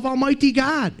power of Almighty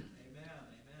God. Amen.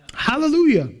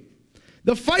 Hallelujah.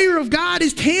 The fire of God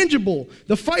is tangible.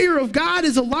 The fire of God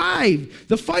is alive.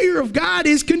 The fire of God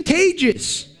is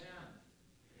contagious.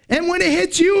 And when it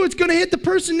hits you, it's going to hit the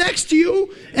person next to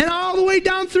you and all the way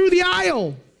down through the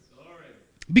aisle.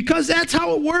 Because that's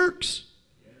how it works.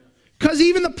 Because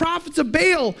even the prophets of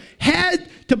Baal had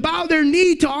to bow their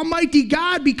knee to Almighty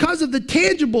God because of the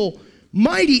tangible,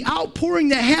 mighty outpouring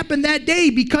that happened that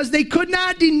day, because they could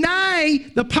not deny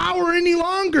the power any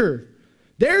longer.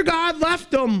 Their God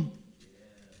left them.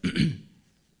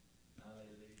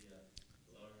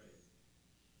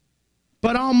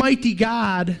 But Almighty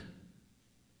God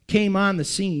came on the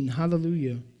scene.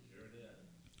 Hallelujah.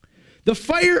 The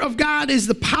fire of God is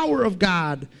the power of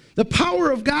God. The power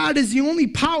of God is the only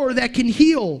power that can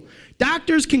heal.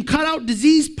 Doctors can cut out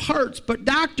diseased parts, but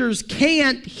doctors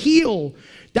can't heal.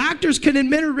 Doctors can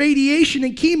administer radiation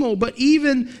and chemo, but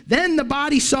even then the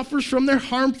body suffers from their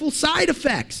harmful side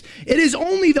effects. It is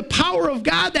only the power of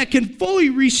God that can fully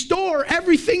restore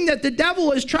everything that the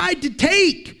devil has tried to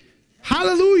take.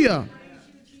 Hallelujah.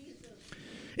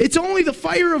 It's only the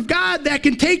fire of God that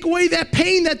can take away that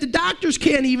pain that the doctors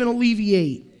can't even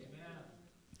alleviate.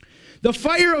 The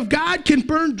fire of God can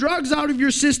burn drugs out of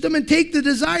your system and take the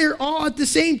desire all at the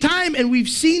same time. And we've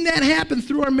seen that happen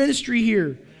through our ministry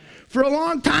here. For a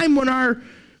long time, when our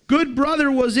good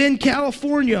brother was in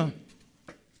California,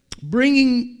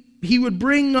 he would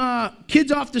bring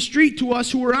kids off the street to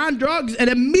us who were on drugs, and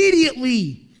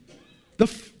immediately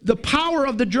the power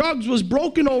of the drugs was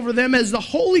broken over them as the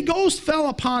Holy Ghost fell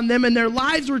upon them, and their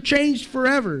lives were changed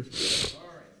forever.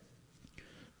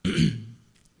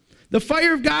 The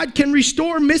fire of God can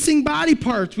restore missing body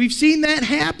parts. We've seen that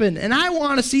happen, and I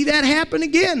want to see that happen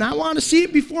again. I want to see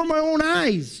it before my own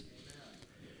eyes.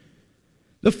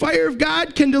 The fire of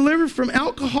God can deliver from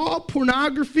alcohol,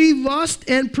 pornography, lust,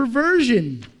 and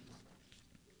perversion.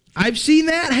 I've seen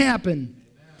that happen.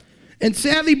 And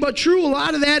sadly but true, a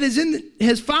lot of that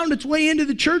has found its way into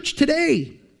the church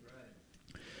today.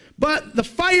 But the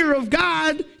fire of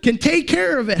God can take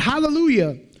care of it.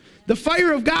 Hallelujah. The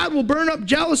fire of God will burn up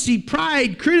jealousy,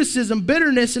 pride, criticism,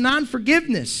 bitterness, and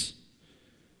unforgiveness.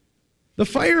 The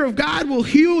fire of God will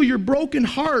heal your broken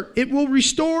heart. It will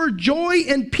restore joy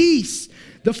and peace.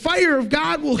 The fire of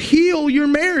God will heal your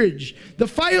marriage. The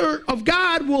fire of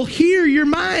God will heal your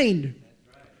mind.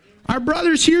 Our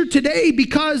brother's here today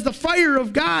because the fire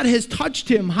of God has touched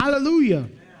him. Hallelujah.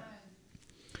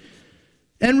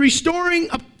 And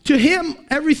restoring up to him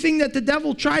everything that the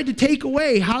devil tried to take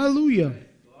away. Hallelujah.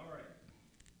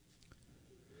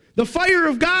 The fire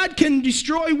of God can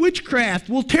destroy witchcraft.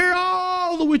 We'll tear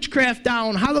all the witchcraft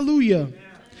down. Hallelujah.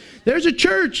 There's a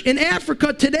church in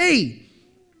Africa today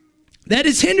that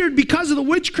is hindered because of the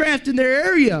witchcraft in their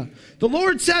area. The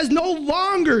Lord says, no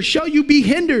longer shall you be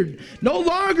hindered. No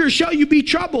longer shall you be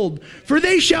troubled. For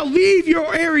they shall leave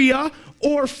your area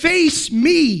or face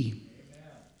me.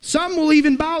 Some will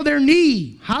even bow their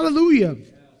knee. Hallelujah.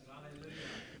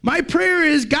 My prayer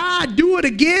is, God, do it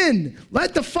again.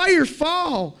 Let the fire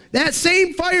fall. That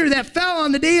same fire that fell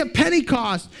on the day of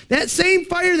Pentecost. That same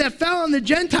fire that fell on the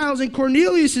Gentiles in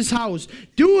Cornelius' house.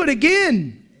 Do it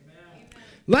again. Amen.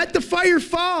 Let the fire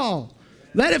fall.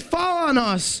 Let it fall on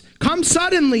us. Come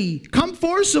suddenly. Come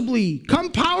forcibly.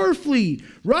 Come powerfully.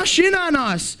 Rush in on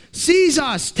us. Seize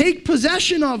us. Take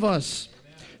possession of us.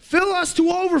 Fill us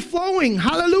to overflowing.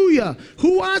 Hallelujah.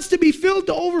 Who wants to be filled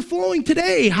to overflowing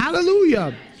today?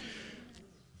 Hallelujah.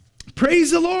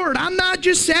 Praise the Lord. I'm not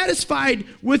just satisfied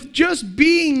with just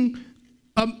being,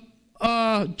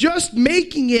 just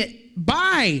making it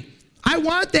by. I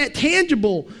want that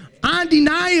tangible,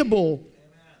 undeniable.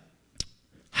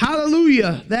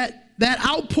 Hallelujah. That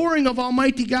outpouring of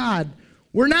Almighty God.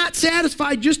 We're not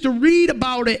satisfied just to read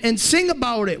about it and sing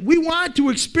about it. We want to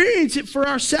experience it for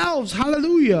ourselves.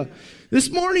 Hallelujah. This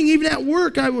morning, even at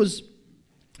work,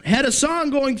 had a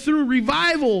song going through,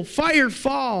 revival, fire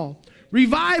fall.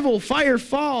 Revival, fire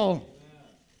fall.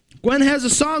 Gwen has a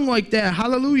song like that.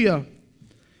 Hallelujah.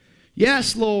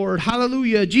 Yes, Lord.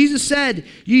 Hallelujah. Jesus said,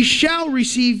 ye shall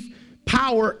receive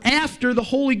power after the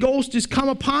Holy Ghost is come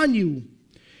upon you.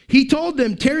 He told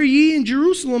them, tarry ye in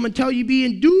Jerusalem until ye be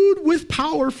endued with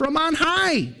power from on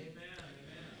high. Amen.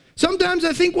 Sometimes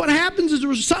I think what happens is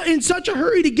we're in such a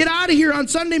hurry to get out of here on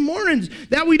Sunday mornings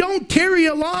that we don't tarry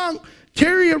around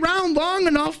long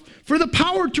enough for the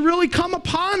power to really come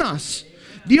upon us.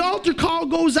 The altar call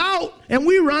goes out and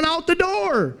we run out the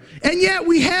door. And yet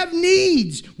we have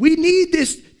needs. We need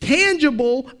this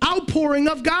tangible outpouring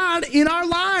of God in our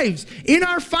lives, in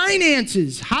our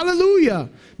finances. Hallelujah.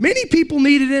 Many people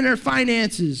need it in their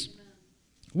finances.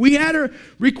 We had a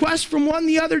request from one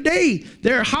the other day.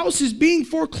 Their house is being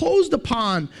foreclosed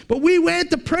upon. But we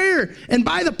went to prayer, and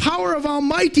by the power of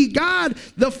Almighty God,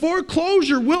 the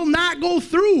foreclosure will not go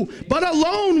through, but a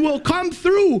loan will come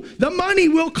through. The money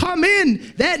will come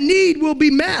in. That need will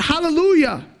be met.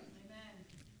 Hallelujah.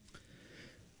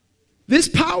 This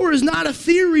power is not a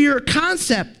theory or a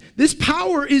concept. This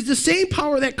power is the same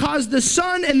power that caused the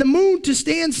sun and the moon to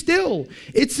stand still.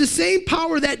 It's the same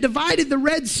power that divided the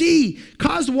Red Sea,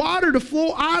 caused water to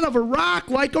flow out of a rock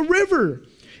like a river.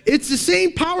 It's the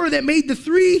same power that made the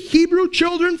 3 Hebrew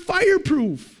children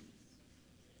fireproof,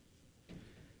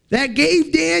 that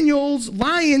gave Daniel's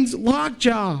lions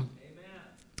lockjaw,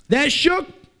 that shook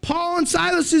Paul and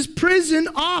Silas's prison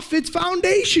off its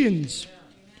foundations.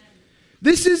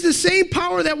 This is the same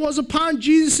power that was upon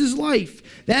Jesus'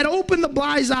 life, that opened the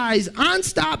blind eyes,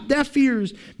 unstopped deaf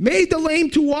ears, made the lame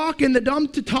to walk and the dumb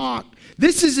to talk.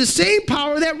 This is the same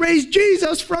power that raised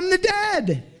Jesus from the dead.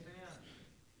 Amen.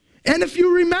 And if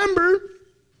you remember,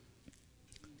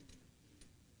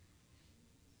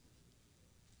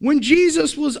 when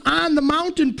Jesus was on the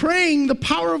mountain praying, the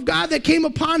power of God that came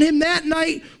upon him that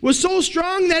night was so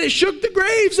strong that it shook the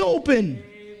graves open.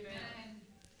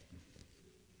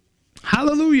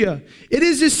 Hallelujah. It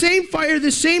is the same fire,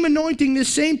 the same anointing, the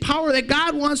same power that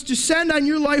God wants to send on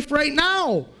your life right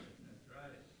now.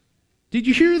 Did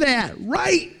you hear that?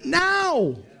 Right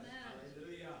now.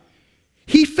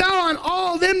 He fell on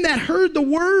all them that heard the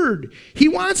word. He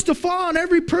wants to fall on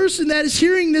every person that is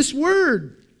hearing this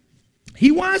word.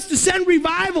 He wants to send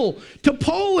revival to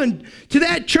Poland, to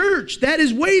that church that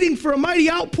is waiting for a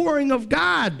mighty outpouring of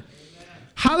God.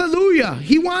 Hallelujah.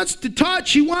 He wants to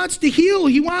touch. He wants to heal.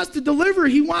 He wants to deliver.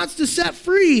 He wants to set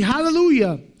free.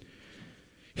 Hallelujah.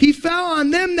 He fell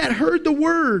on them that heard the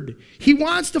word. He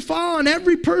wants to fall on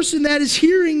every person that is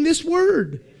hearing this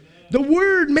word. The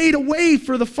word made a way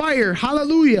for the fire.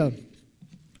 Hallelujah.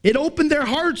 It opened their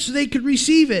hearts so they could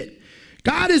receive it.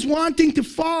 God is wanting to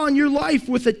fall on your life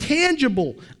with a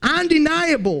tangible,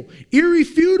 undeniable,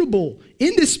 irrefutable,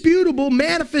 indisputable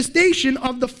manifestation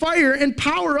of the fire and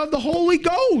power of the Holy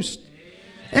Ghost.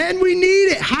 Amen. And we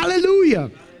need it. Hallelujah.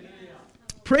 Hallelujah.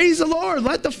 Praise the Lord.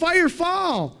 Let the fire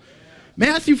fall.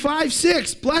 Matthew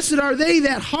 5:6, blessed are they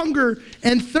that hunger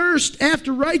and thirst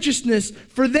after righteousness,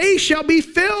 for they shall be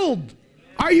filled. Amen.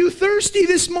 Are you thirsty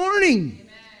this morning?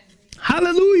 Amen.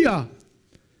 Hallelujah.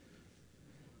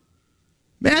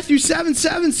 Matthew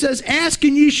 7:7 says, ask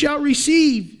and ye shall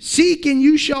receive, seek and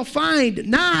you shall find,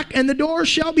 knock and the door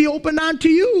shall be opened unto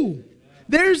you.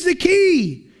 There's the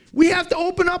key. We have to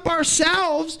open up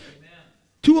ourselves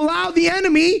to allow the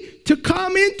enemy to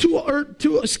come into,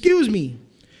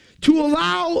 to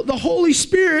allow the Holy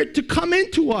Spirit to come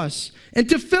into us and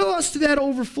to fill us to that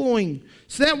overflowing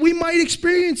so that we might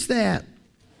experience that.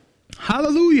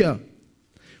 Hallelujah.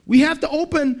 We have to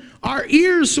open our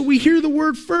ears so we hear the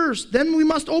word first. Then we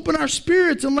must open our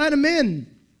spirits and let him in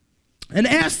and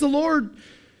ask the Lord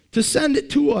to send it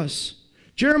to us.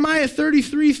 Jeremiah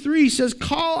 33:3 says,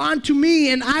 call unto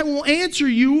me and I will answer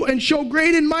you and show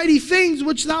great and mighty things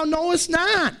which thou knowest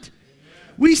not.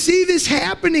 We see this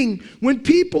happening when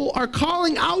people are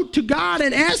calling out to God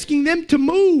and asking them to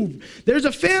move. There's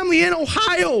a family in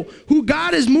Ohio who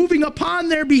God is moving upon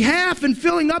their behalf and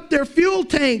filling up their fuel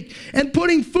tank and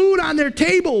putting food on their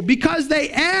table because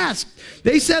they asked.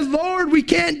 They said, Lord, we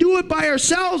can't do it by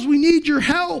ourselves. We need your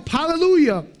help.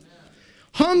 Hallelujah.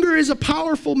 Hunger is a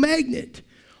powerful magnet.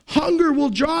 Hunger will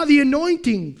draw the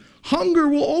anointing. Hunger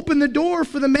will open the door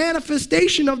for the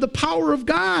manifestation of the power of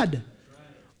God.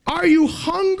 Are you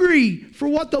hungry for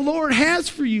what the Lord has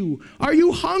for you? Are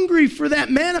you hungry for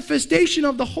that manifestation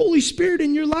of the Holy Spirit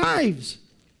in your lives?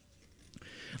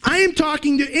 I am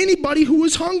talking to anybody who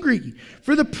is hungry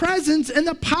for the presence and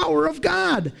the power of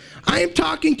God. I am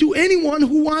talking to anyone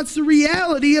who wants the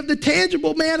reality of the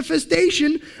tangible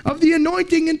manifestation of the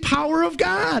anointing and power of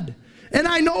God. And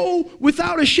I know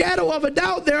without a shadow of a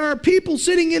doubt there are people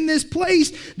sitting in this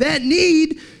place that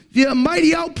need the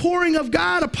mighty outpouring of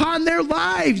God upon their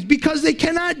lives because they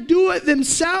cannot do it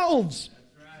themselves.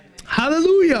 Right.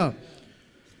 Hallelujah.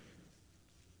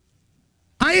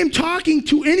 I am talking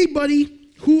to anybody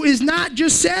who is not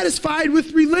just satisfied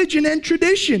with religion and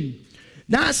tradition,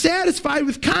 not satisfied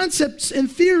with concepts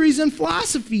and theories and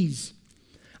philosophies.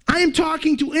 I am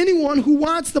talking to anyone who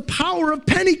wants the power of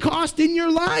Pentecost in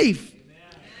your life.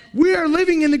 Amen. We are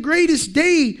living in the greatest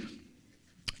day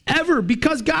ever,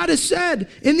 because God has said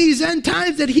in these end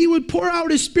times that he would pour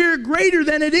out his Spirit greater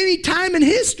than at any time in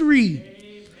history.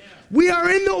 Amen. We are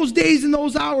in those days and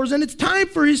those hours, and it's time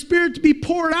for his Spirit to be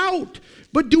poured out.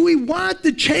 But do we want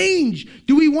the change?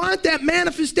 Do we want that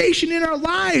manifestation in our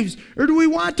lives? Or do we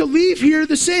want to leave here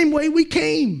the same way we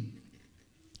came?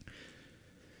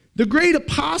 The great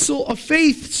apostle of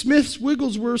faith, Smith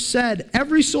Wigglesworth, said,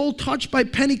 every soul touched by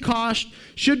Pentecost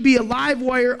should be a live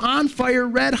wire, on fire,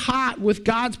 red hot with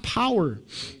God's power. Amen.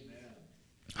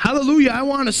 Hallelujah. I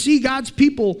want to see God's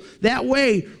people that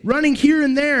way, running here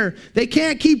and there. They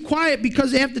can't keep quiet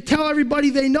because they have to tell everybody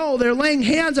they know. They're laying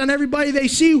hands on everybody they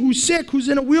see who's sick, who's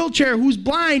in a wheelchair, who's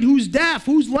blind, who's deaf,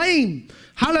 who's lame.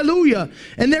 Hallelujah.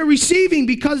 And they're receiving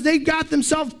because they've got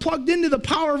themselves plugged into the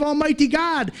power of Almighty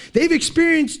God. They've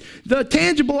experienced the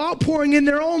tangible outpouring in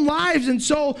their own lives, and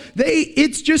so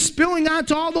it's just spilling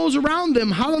onto all those around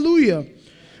them. Hallelujah.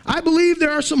 I believe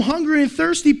there are some hungry and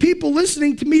thirsty people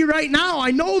listening to me right now.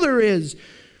 I know there is,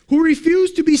 who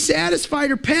refuse to be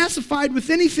satisfied or pacified with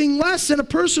anything less than a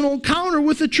personal encounter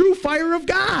with the true fire of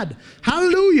God.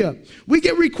 Hallelujah. We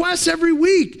get requests every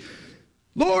week.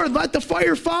 Lord, let the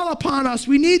fire fall upon us.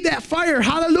 We need that fire.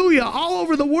 Hallelujah. All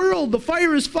over the world, the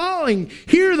fire is falling.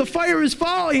 Here, the fire is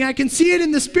falling. I can see it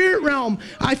in the spirit realm.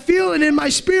 I feel it in my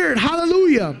spirit.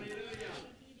 Hallelujah.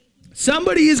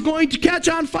 Somebody is going to catch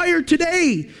on fire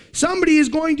today. Somebody is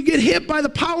going to get hit by the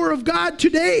power of God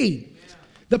today.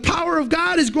 The power of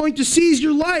God is going to seize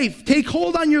your life, take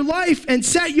hold on your life, and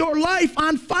set your life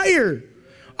on fire.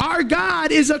 Our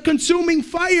God is a consuming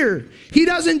fire. He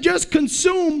doesn't just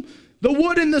consume the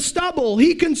wood and the stubble.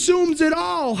 He consumes it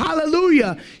all.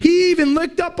 Hallelujah. He even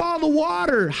licked up all the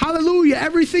water. Hallelujah.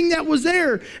 Everything that was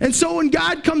there. And so when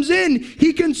God comes in,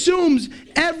 he consumes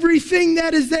everything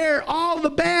that is there, all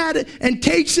the bad, and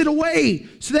takes it away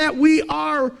so that we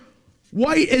are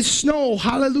white as snow.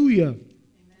 Hallelujah.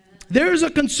 There's a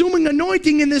consuming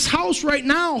anointing in this house right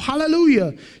now.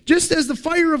 Hallelujah. Just as the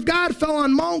fire of God fell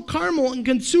on Mount Carmel and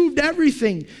consumed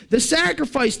everything, the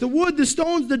sacrifice, the wood, the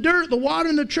stones, the dirt, the water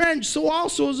in the trench, so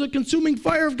also is a consuming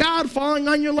fire of God falling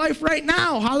on your life right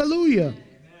now. Hallelujah.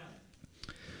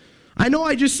 I know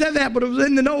I just said that, but it was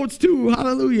in the notes too.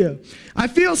 Hallelujah. I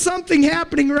feel something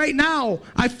happening right now.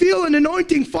 I feel an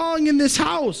anointing falling in this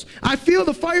house. I feel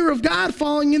the fire of God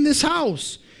falling in this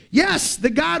house. Yes, the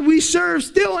God we serve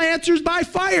still answers by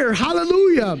fire.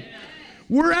 Hallelujah.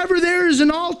 Wherever there is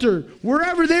an altar,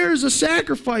 wherever there is a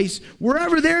sacrifice,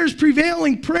 wherever there is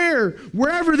prevailing prayer,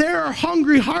 wherever there are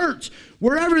hungry hearts,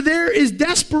 wherever there is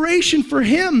desperation for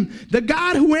him, the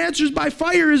God who answers by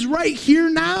fire is right here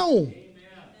now.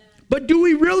 But do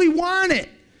we really want it?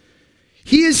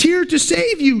 He is here to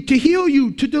save you, to heal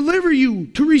you, to deliver you,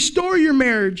 to restore your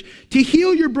marriage, to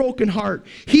heal your broken heart.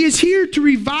 He is here to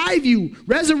revive you,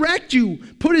 resurrect you,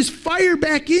 put his fire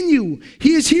back in you.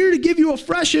 He is here to give you a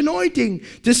fresh anointing,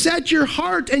 to set your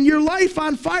heart and your life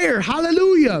on fire.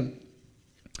 Hallelujah.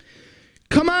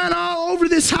 Come on all over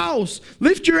this house.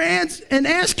 Lift your hands and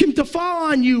ask him to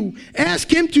fall on you.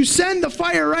 Ask him to send the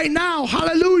fire right now.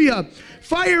 Hallelujah.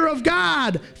 Fire of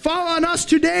God, fall on us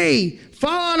today.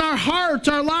 Fall on our hearts,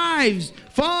 our lives.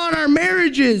 Fall on our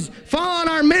marriages. Fall on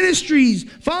our ministries.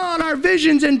 Fall on our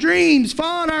visions and dreams.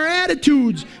 Fall on our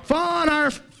attitudes. Fall on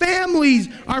our families,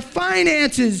 our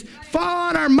finances. Fall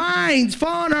on our minds.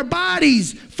 Fall on our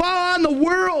bodies. Fall on the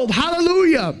world.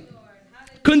 Hallelujah.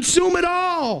 Consume it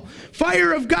all.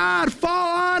 Fire of God,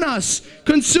 fall on us.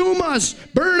 Consume us.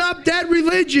 Burn up dead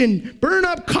religion. Burn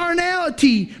up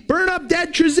carnality. Burn up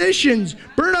dead traditions.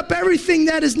 Burn up everything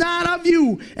that is not of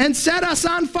you and set us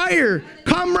on fire.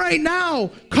 Come right now.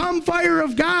 Come, fire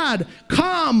of God.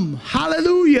 Come.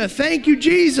 Hallelujah. Thank you,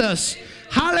 Jesus.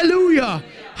 Hallelujah.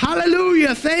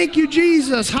 Hallelujah. Thank you,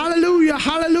 Jesus. Hallelujah.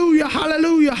 Hallelujah.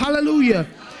 Hallelujah. Hallelujah.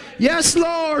 Yes,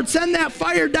 Lord, send that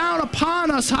fire down upon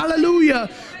us.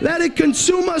 Hallelujah. Let it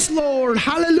consume us, Lord.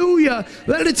 Hallelujah.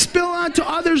 Let it spill onto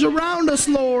others around us,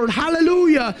 Lord.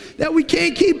 Hallelujah. That we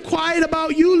can't keep quiet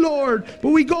about you, Lord, but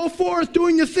we go forth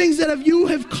doing the things that you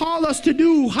have called us to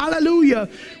do. Hallelujah.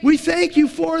 We thank you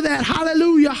for that.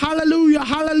 Hallelujah. Hallelujah.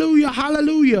 Hallelujah.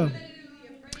 Hallelujah.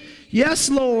 Yes,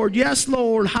 Lord. Yes,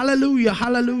 Lord. Hallelujah.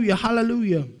 Hallelujah.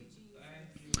 Hallelujah.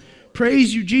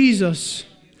 Praise you, Jesus.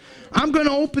 I'm going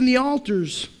to open the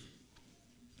altars,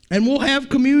 and we'll have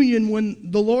communion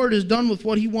when the Lord is done with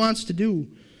what he wants to do.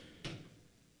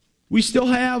 We still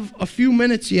have a few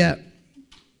minutes yet,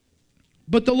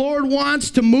 but the Lord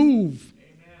wants to move.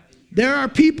 There are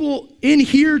people in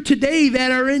here today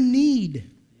that are in need.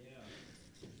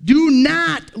 Do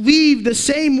not leave the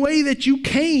same way that you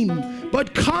came,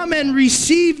 but come and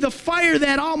receive the fire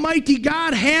that Almighty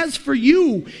God has for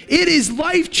you. It is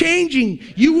life-changing.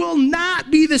 You will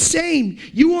not be the same.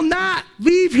 You will not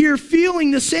leave here feeling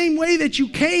the same way that you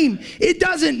came. It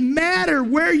doesn't matter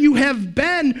where you have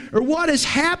been or what has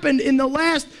happened in the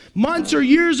last months or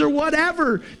years or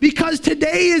whatever, because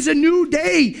today is a new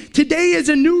day. Today is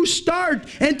a new start,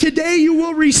 and today you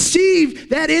will receive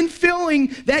that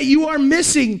infilling that you are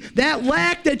missing, that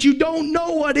lack that you don't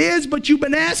know what is, but you've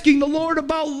been asking the Lord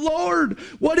about. Lord,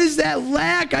 what is that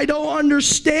lack? I don't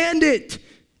understand it.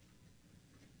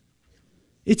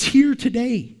 It's here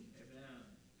today.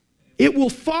 It will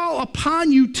fall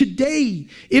upon you today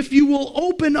if you will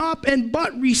open up and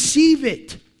but receive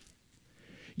it.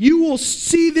 You will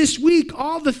see this week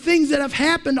all the things that have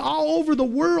happened all over the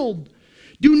world.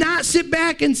 Do not sit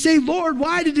back and say, Lord,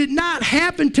 why did it not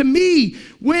happen to me,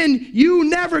 when you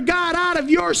never got out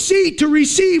of your seat to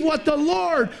receive what the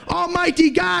Lord Almighty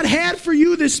God had for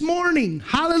you this morning.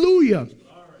 Hallelujah.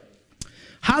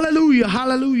 Hallelujah,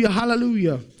 hallelujah,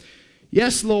 hallelujah.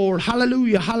 Yes, Lord.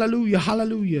 Hallelujah, hallelujah,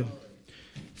 hallelujah.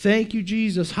 Thank you,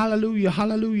 Jesus. Hallelujah,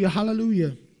 hallelujah,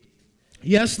 hallelujah.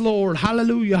 Yes, Lord.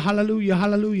 Hallelujah, hallelujah,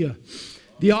 hallelujah.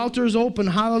 The altar is open.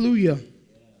 Hallelujah.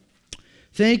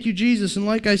 Thank you, Jesus. And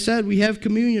like I said, we have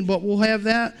communion, but we'll have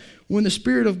that when the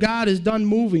Spirit of God is done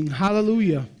moving.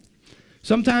 Hallelujah.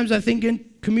 Sometimes I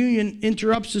think communion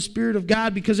interrupts the Spirit of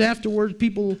God because afterwards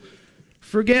people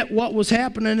forget what was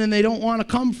happening and they don't want to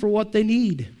come for what they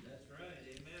need.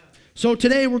 So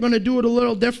today we're going to do it a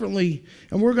little differently,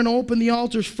 and we're going to open the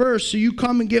altars first so you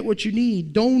come and get what you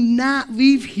need. Do not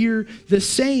leave here the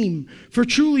same, for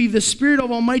truly the Spirit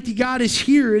of Almighty God is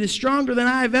here. It is stronger than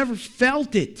I have ever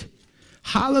felt it.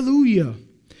 Hallelujah.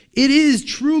 It is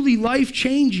truly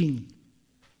life-changing.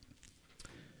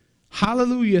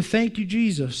 Hallelujah. Thank you,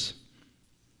 Jesus.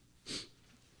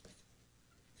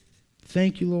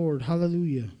 Thank you, Lord.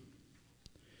 Hallelujah.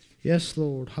 Yes,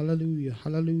 Lord. Hallelujah.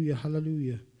 Hallelujah.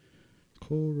 Hallelujah.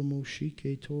 Okay. I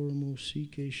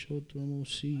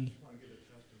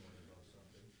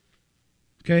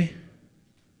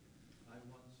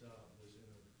once was in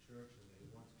a church and they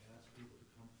once asked people to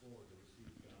come forward to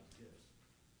receive God's gifts.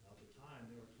 Now at the time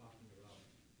they were talking about,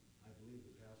 I believe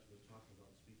the pastor was talking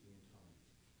about speaking in tongues.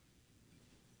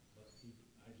 But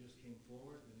I just came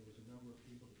forward and there was a number of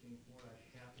people that came forward. I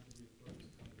happened to be the first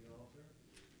to come to the altar.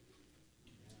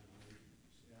 And I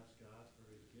asked God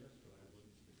for his gifts, but I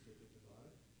wasn't specific about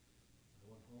it. I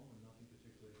went home and nothing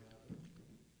particularly happened.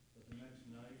 But the next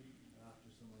night, after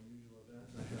some unusual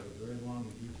events, I had a very long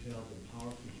and detailed and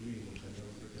powerful dream which I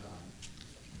never forgot.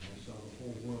 I saw the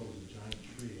whole world as a giant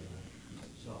tree, and I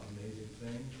saw amazing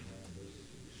things, and it was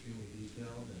extremely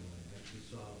detailed, and I actually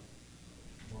saw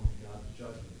one of God's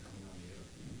judgment coming on the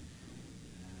earth. And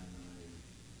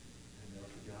I never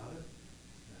forgot it,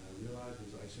 and I realized that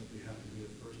I simply have to be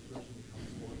the first person to come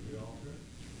forward to the altar.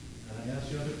 And I asked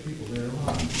the other people there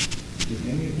on, did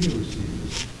any of you receive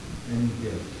this? Any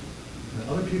gift? And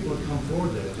other people had come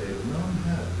forward that day, but no one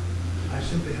had. I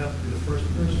simply have to be the first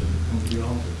person to come to the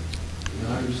altar. And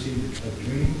I received a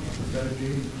dream, a prophetic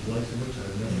dream, the likes of which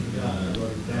I've never forgotten. I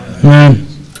wrote it down.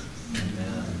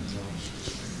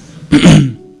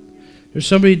 Amen. There's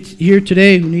somebody here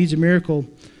today who needs a miracle.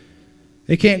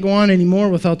 They can't go on anymore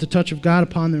without the touch of God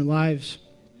upon their lives.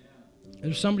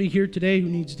 There's somebody here today who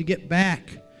needs to get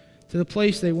back to the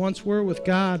place they once were with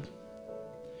God.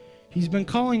 He's been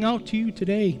calling out to you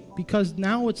today because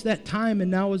now it's that time and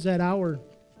now is that hour.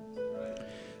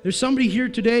 There's somebody here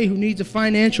today who needs a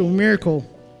financial miracle.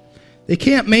 They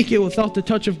can't make it without the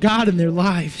touch of God in their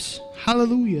lives.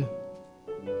 Hallelujah.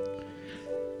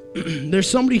 There's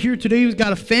somebody here today who's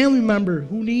got a family member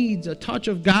who needs a touch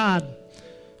of God.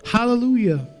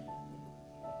 Hallelujah.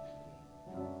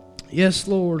 Yes,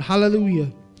 Lord.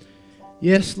 Hallelujah.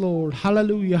 Yes, Lord.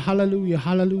 Hallelujah. Hallelujah.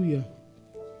 Hallelujah.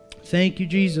 Thank you,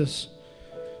 Jesus.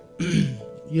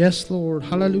 Yes, Lord.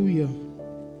 Hallelujah.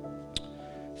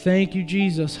 Thank you,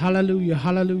 Jesus. Hallelujah.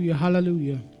 Hallelujah.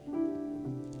 Hallelujah.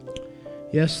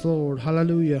 Yes, Lord.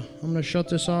 Hallelujah. I'm going to shut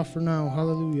this off for now.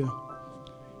 Hallelujah.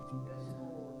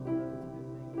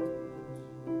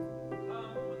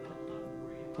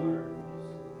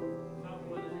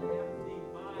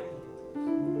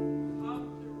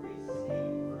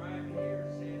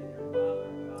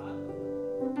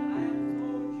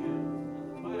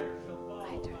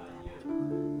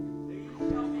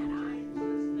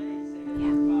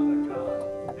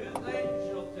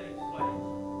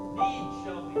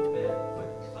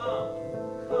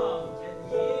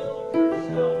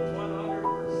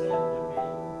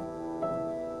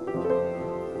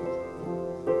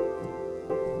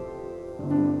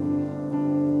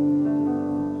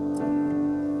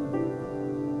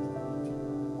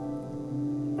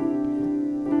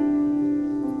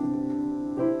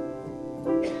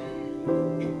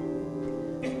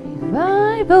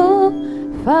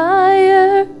 Revival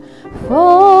fire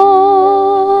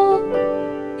fall.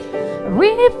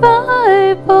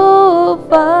 Revival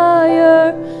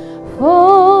fire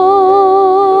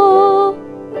fall.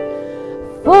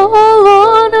 Fall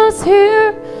on us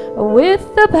here with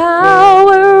the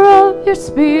power of your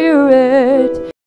Spirit.